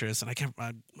Broadway actress, and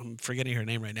I'm forgetting her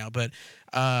name right now, but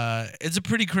it's a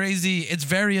pretty crazy. It's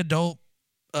very adult.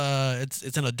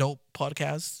 It's an adult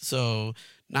podcast, so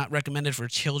not recommended for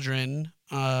children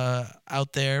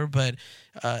out there. But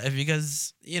if you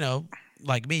guys,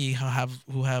 like me,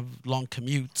 who have long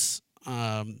commutes,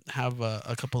 have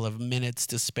a couple of minutes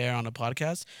to spare on a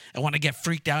podcast and want to get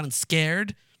freaked out and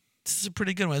scared, this is a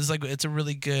pretty good one. It's a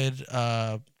really good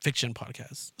fiction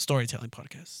podcast, storytelling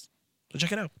podcast. So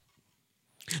check it out.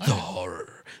 The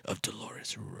Horror of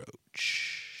Dolores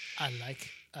Roach. I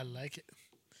like it.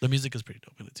 The music is pretty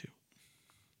dope in it too.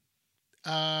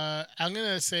 I'm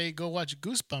gonna say go watch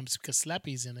Goosebumps because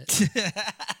Slappy's in it,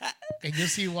 and you'll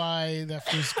see why that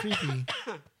feels creepy.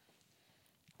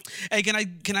 Hey, can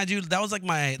I do that? Was like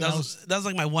my that was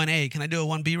like my 1A. Can I do a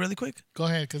 1B really quick? Go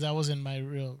ahead, because that wasn't my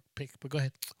real pick. But go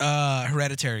ahead.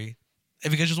 Hereditary.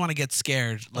 If you guys just want to get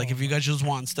scared, like if you guys just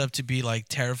want stuff to be like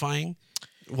terrifying,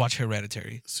 watch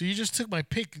Hereditary. So you just took my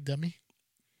pick, dummy.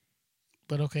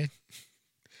 But okay,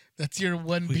 that's your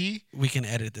 1B. We can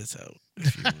edit this out.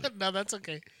 If you want. No, that's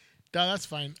okay. No, that's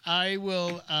fine. I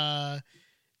will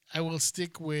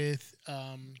stick with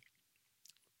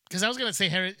because I was gonna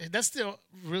say that's the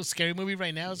real scary movie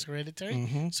right now is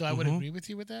Hereditary. So I would agree with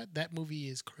you with that. That movie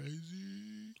is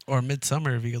crazy. Or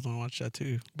Midsummer if you guys want to watch that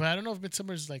too. But I don't know if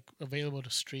Midsummer is like available to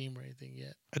stream or anything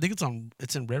yet. I think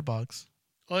it's in Redbox.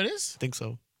 Oh, it is? I think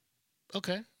so.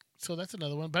 Okay. So that's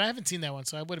another one. But I haven't seen that one,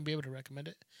 so I wouldn't be able to recommend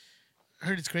it. I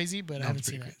heard it's crazy, but I haven't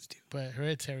seen it. Too. But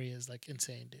Hereditary is like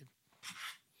insane, dude.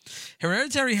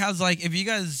 Hereditary has like, if you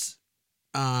guys,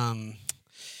 how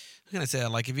can I say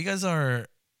that? Like, if you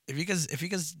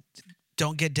guys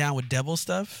don't get down with devil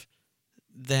stuff,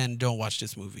 then don't watch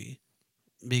this movie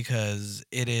because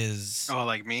it is Oh,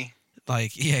 like me?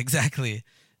 like, yeah, exactly.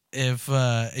 If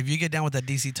you get down with that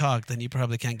DC talk, then you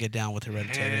probably can't get down with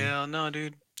Hereditary. Hell no,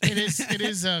 dude. It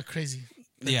is crazy.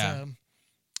 Yeah.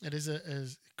 It is a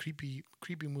creepy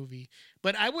movie.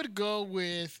 But I would go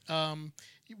with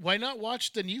why not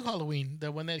watch the new Halloween, the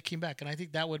one that came back, and I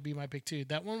think that would be my pick too.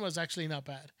 That one was actually not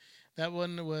bad. That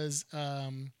one was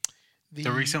The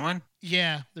recent one?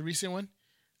 Yeah, the recent one.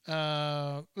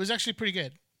 It was actually pretty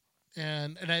good,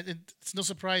 and it's no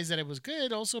surprise that it was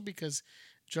good. Also because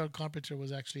John Carpenter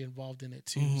was actually involved in it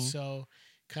too, so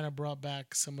kind of brought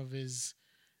back some of his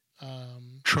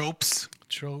Tropes.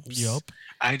 Yup.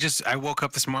 I woke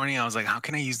up this morning. I was like, how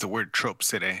can I use the word tropes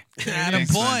today?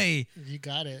 Atta boy. You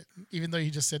got it. Even though you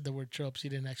just said the word tropes,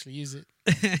 you didn't actually use it,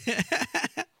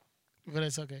 but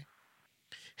it's okay.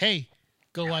 Hey,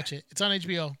 go watch it. It's on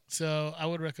HBO, so I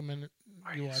would recommend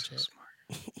you watch it.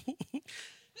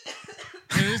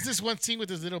 There is this one scene with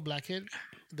this little black kid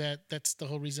that's the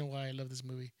whole reason why I love this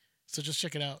movie. So just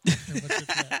check it out. And watch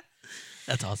it for that.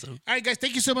 That's awesome. All right, guys,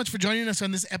 thank you so much for joining us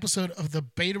on this episode of the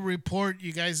Beta Report.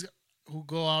 You guys who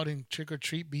go out and trick or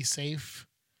treat, be safe.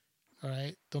 All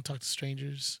right, don't talk to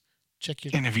strangers. Check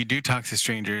your. And if you do talk to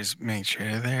strangers, make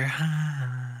sure they're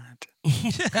hot.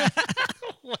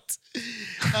 What?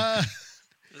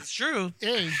 It's true.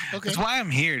 Hey, okay. That's why I'm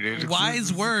here, dude.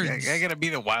 Wise words. I gotta be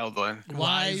the wild one. Wise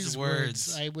Wise words.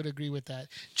 words. I would agree with that.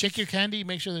 Check your candy.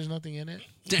 Make sure there's nothing in it.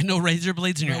 No razor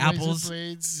blades in your No razor apples.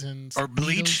 blades and Or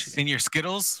bleach Skittles. in your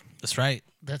Skittles. That's right.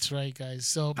 That's right, guys.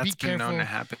 So That's be been known to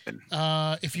careful.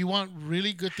 happen. If you want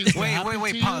really good things to Wait, happen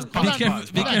wait, to you, pause, hold pause, on, pause,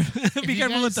 hold on. If Be you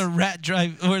careful with guys- the rat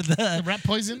drive or the the. rat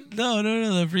poison. No,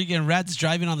 the freaking rats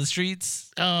driving on the streets.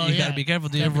 Oh, you yeah. gotta be careful.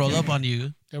 They Gotta be roll careful. up on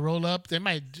you. They roll up. They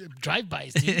might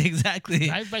drive-bys. Dude. Exactly.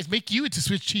 Drive-bys make you into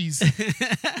Swiss cheese.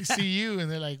 They see you and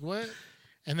they're like, "What?"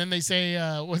 And then they say,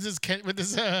 "What's this? What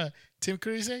does Tim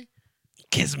Curry say?"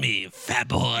 Kiss me, fat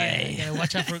boy. Yeah, you gotta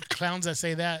watch out for clowns that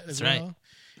say that as That's well. right.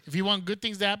 If you want good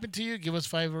things to happen to you, give us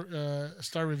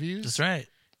 5-star reviews. That's right.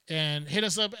 And hit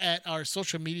us up at our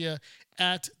social media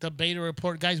at the Beta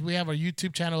Report. Guys, we have our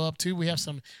YouTube channel up too. We have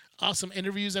some awesome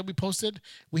interviews that we posted.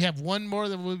 We have one more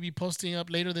that we'll be posting up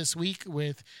later this week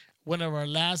with one of our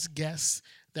last guests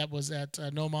that was at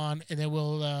Noman. And then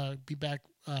we'll be back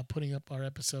putting up our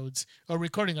episodes or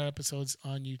recording our episodes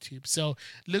on YouTube. So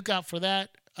look out for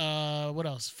that. What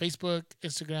else? Facebook,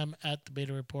 Instagram at the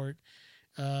Beta Report.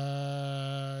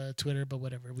 Twitter, but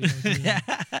whatever. We don't do that.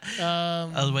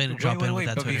 I was waiting to drop in with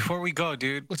that But Twitter. before we go,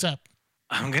 dude, What's up?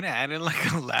 I'm gonna add in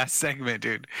like a last segment,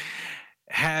 dude.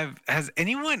 Has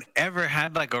anyone ever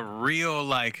had like a real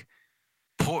like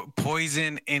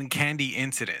poison in candy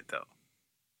incident though?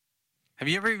 Have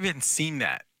you ever even seen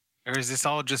that, or is this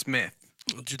all just myth?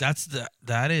 Dude, that's the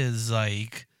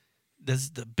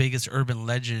biggest urban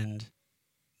legend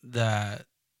that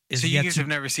is So you yet guys to have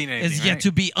never seen anything, is yet right?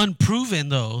 to be unproven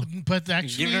though. But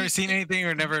actually, You've never seen anything,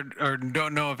 or never, or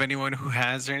don't know of anyone who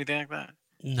has, or anything like that.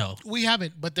 No. we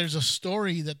haven't. But there's a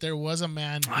story that there was a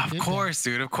man. Who Of did course,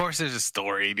 dude. Of course, there's a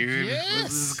story, dude. Yes.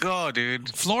 Let's go, dude.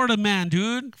 Florida man,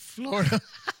 dude. that.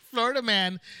 Florida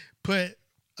man put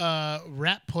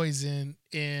rat poison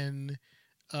in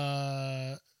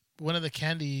one of the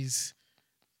candies,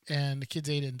 and the kids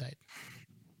ate it and died.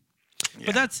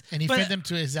 But that's And he but, fed them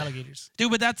to his alligators.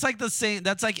 dude, but that's like the same,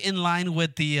 that's like in line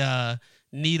with the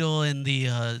needle in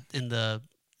the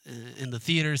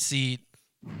theater seat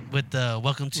with the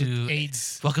welcome to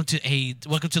AIDS. Welcome to AIDS.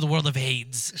 Welcome to the world of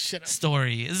AIDS Shut up.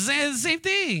 story. It's the same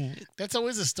thing. That's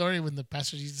always a story when the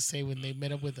pastors used to say when they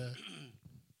met up with a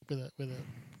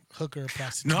hooker or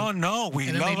prostitute. No, we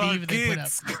And then love they our leave and they put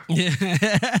kids.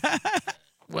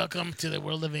 Welcome to the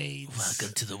world of AIDS.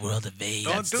 Welcome to the world of AIDS.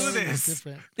 Don't do Story was this.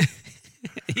 different.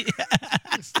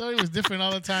 The story was different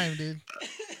all the time, dude.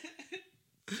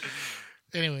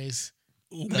 Anyways,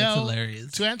 That's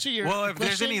hilarious. To answer your Well, if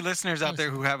there's question, any listeners out there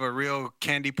who have a real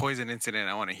candy poison incident,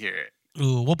 I want to hear it.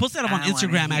 Ooh, we'll post that up on I wanna Instagram.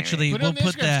 hear it. Actually, put it we'll on the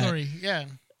put Instagram that. story. Yeah.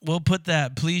 We'll put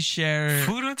that. Please share.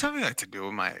 Food, don't tell me what to do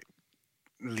with my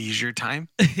leisure time.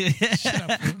 Shut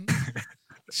up, fool.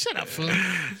 Shut up, fool.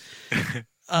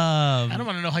 I don't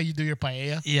want to know how you do your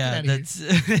paella. Yeah, Get outta here. that's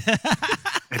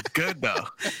It's good though.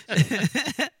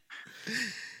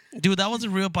 dude. That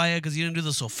wasn't real paella because you didn't do the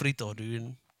sofrito,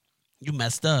 dude. You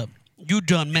messed up. You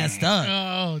done messed up.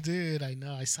 Oh, dude, I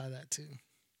know. I saw that too.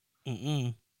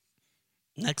 Mm-mm.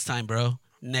 Next time, bro.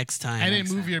 next time. I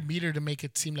didn't move your meter to make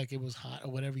it seem like it was hot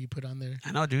or whatever you put on there.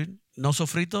 I know, dude. No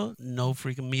sofrito, no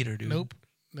freaking meter, dude. Nope.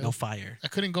 No fire. I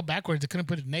couldn't go backwards. I couldn't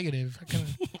put it negative. I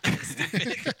couldn't.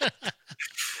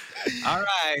 All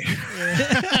right.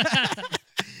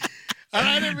 All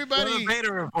right, everybody. The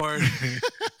beta report.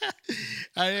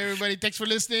 All right, everybody. Thanks for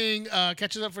listening.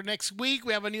 Catch us up for next week.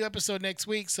 We have a new episode next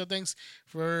week. So thanks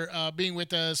for being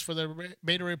with us for the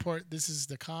beta report. This is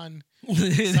the con.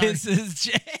 This is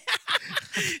Jay.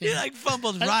 You like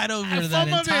fumbled right over that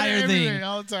entire thing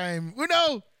all the time.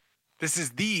 Uno. This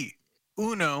is the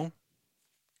Uno.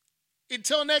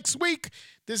 Until next week,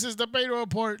 this is the beta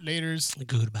report. Laters.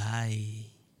 Goodbye.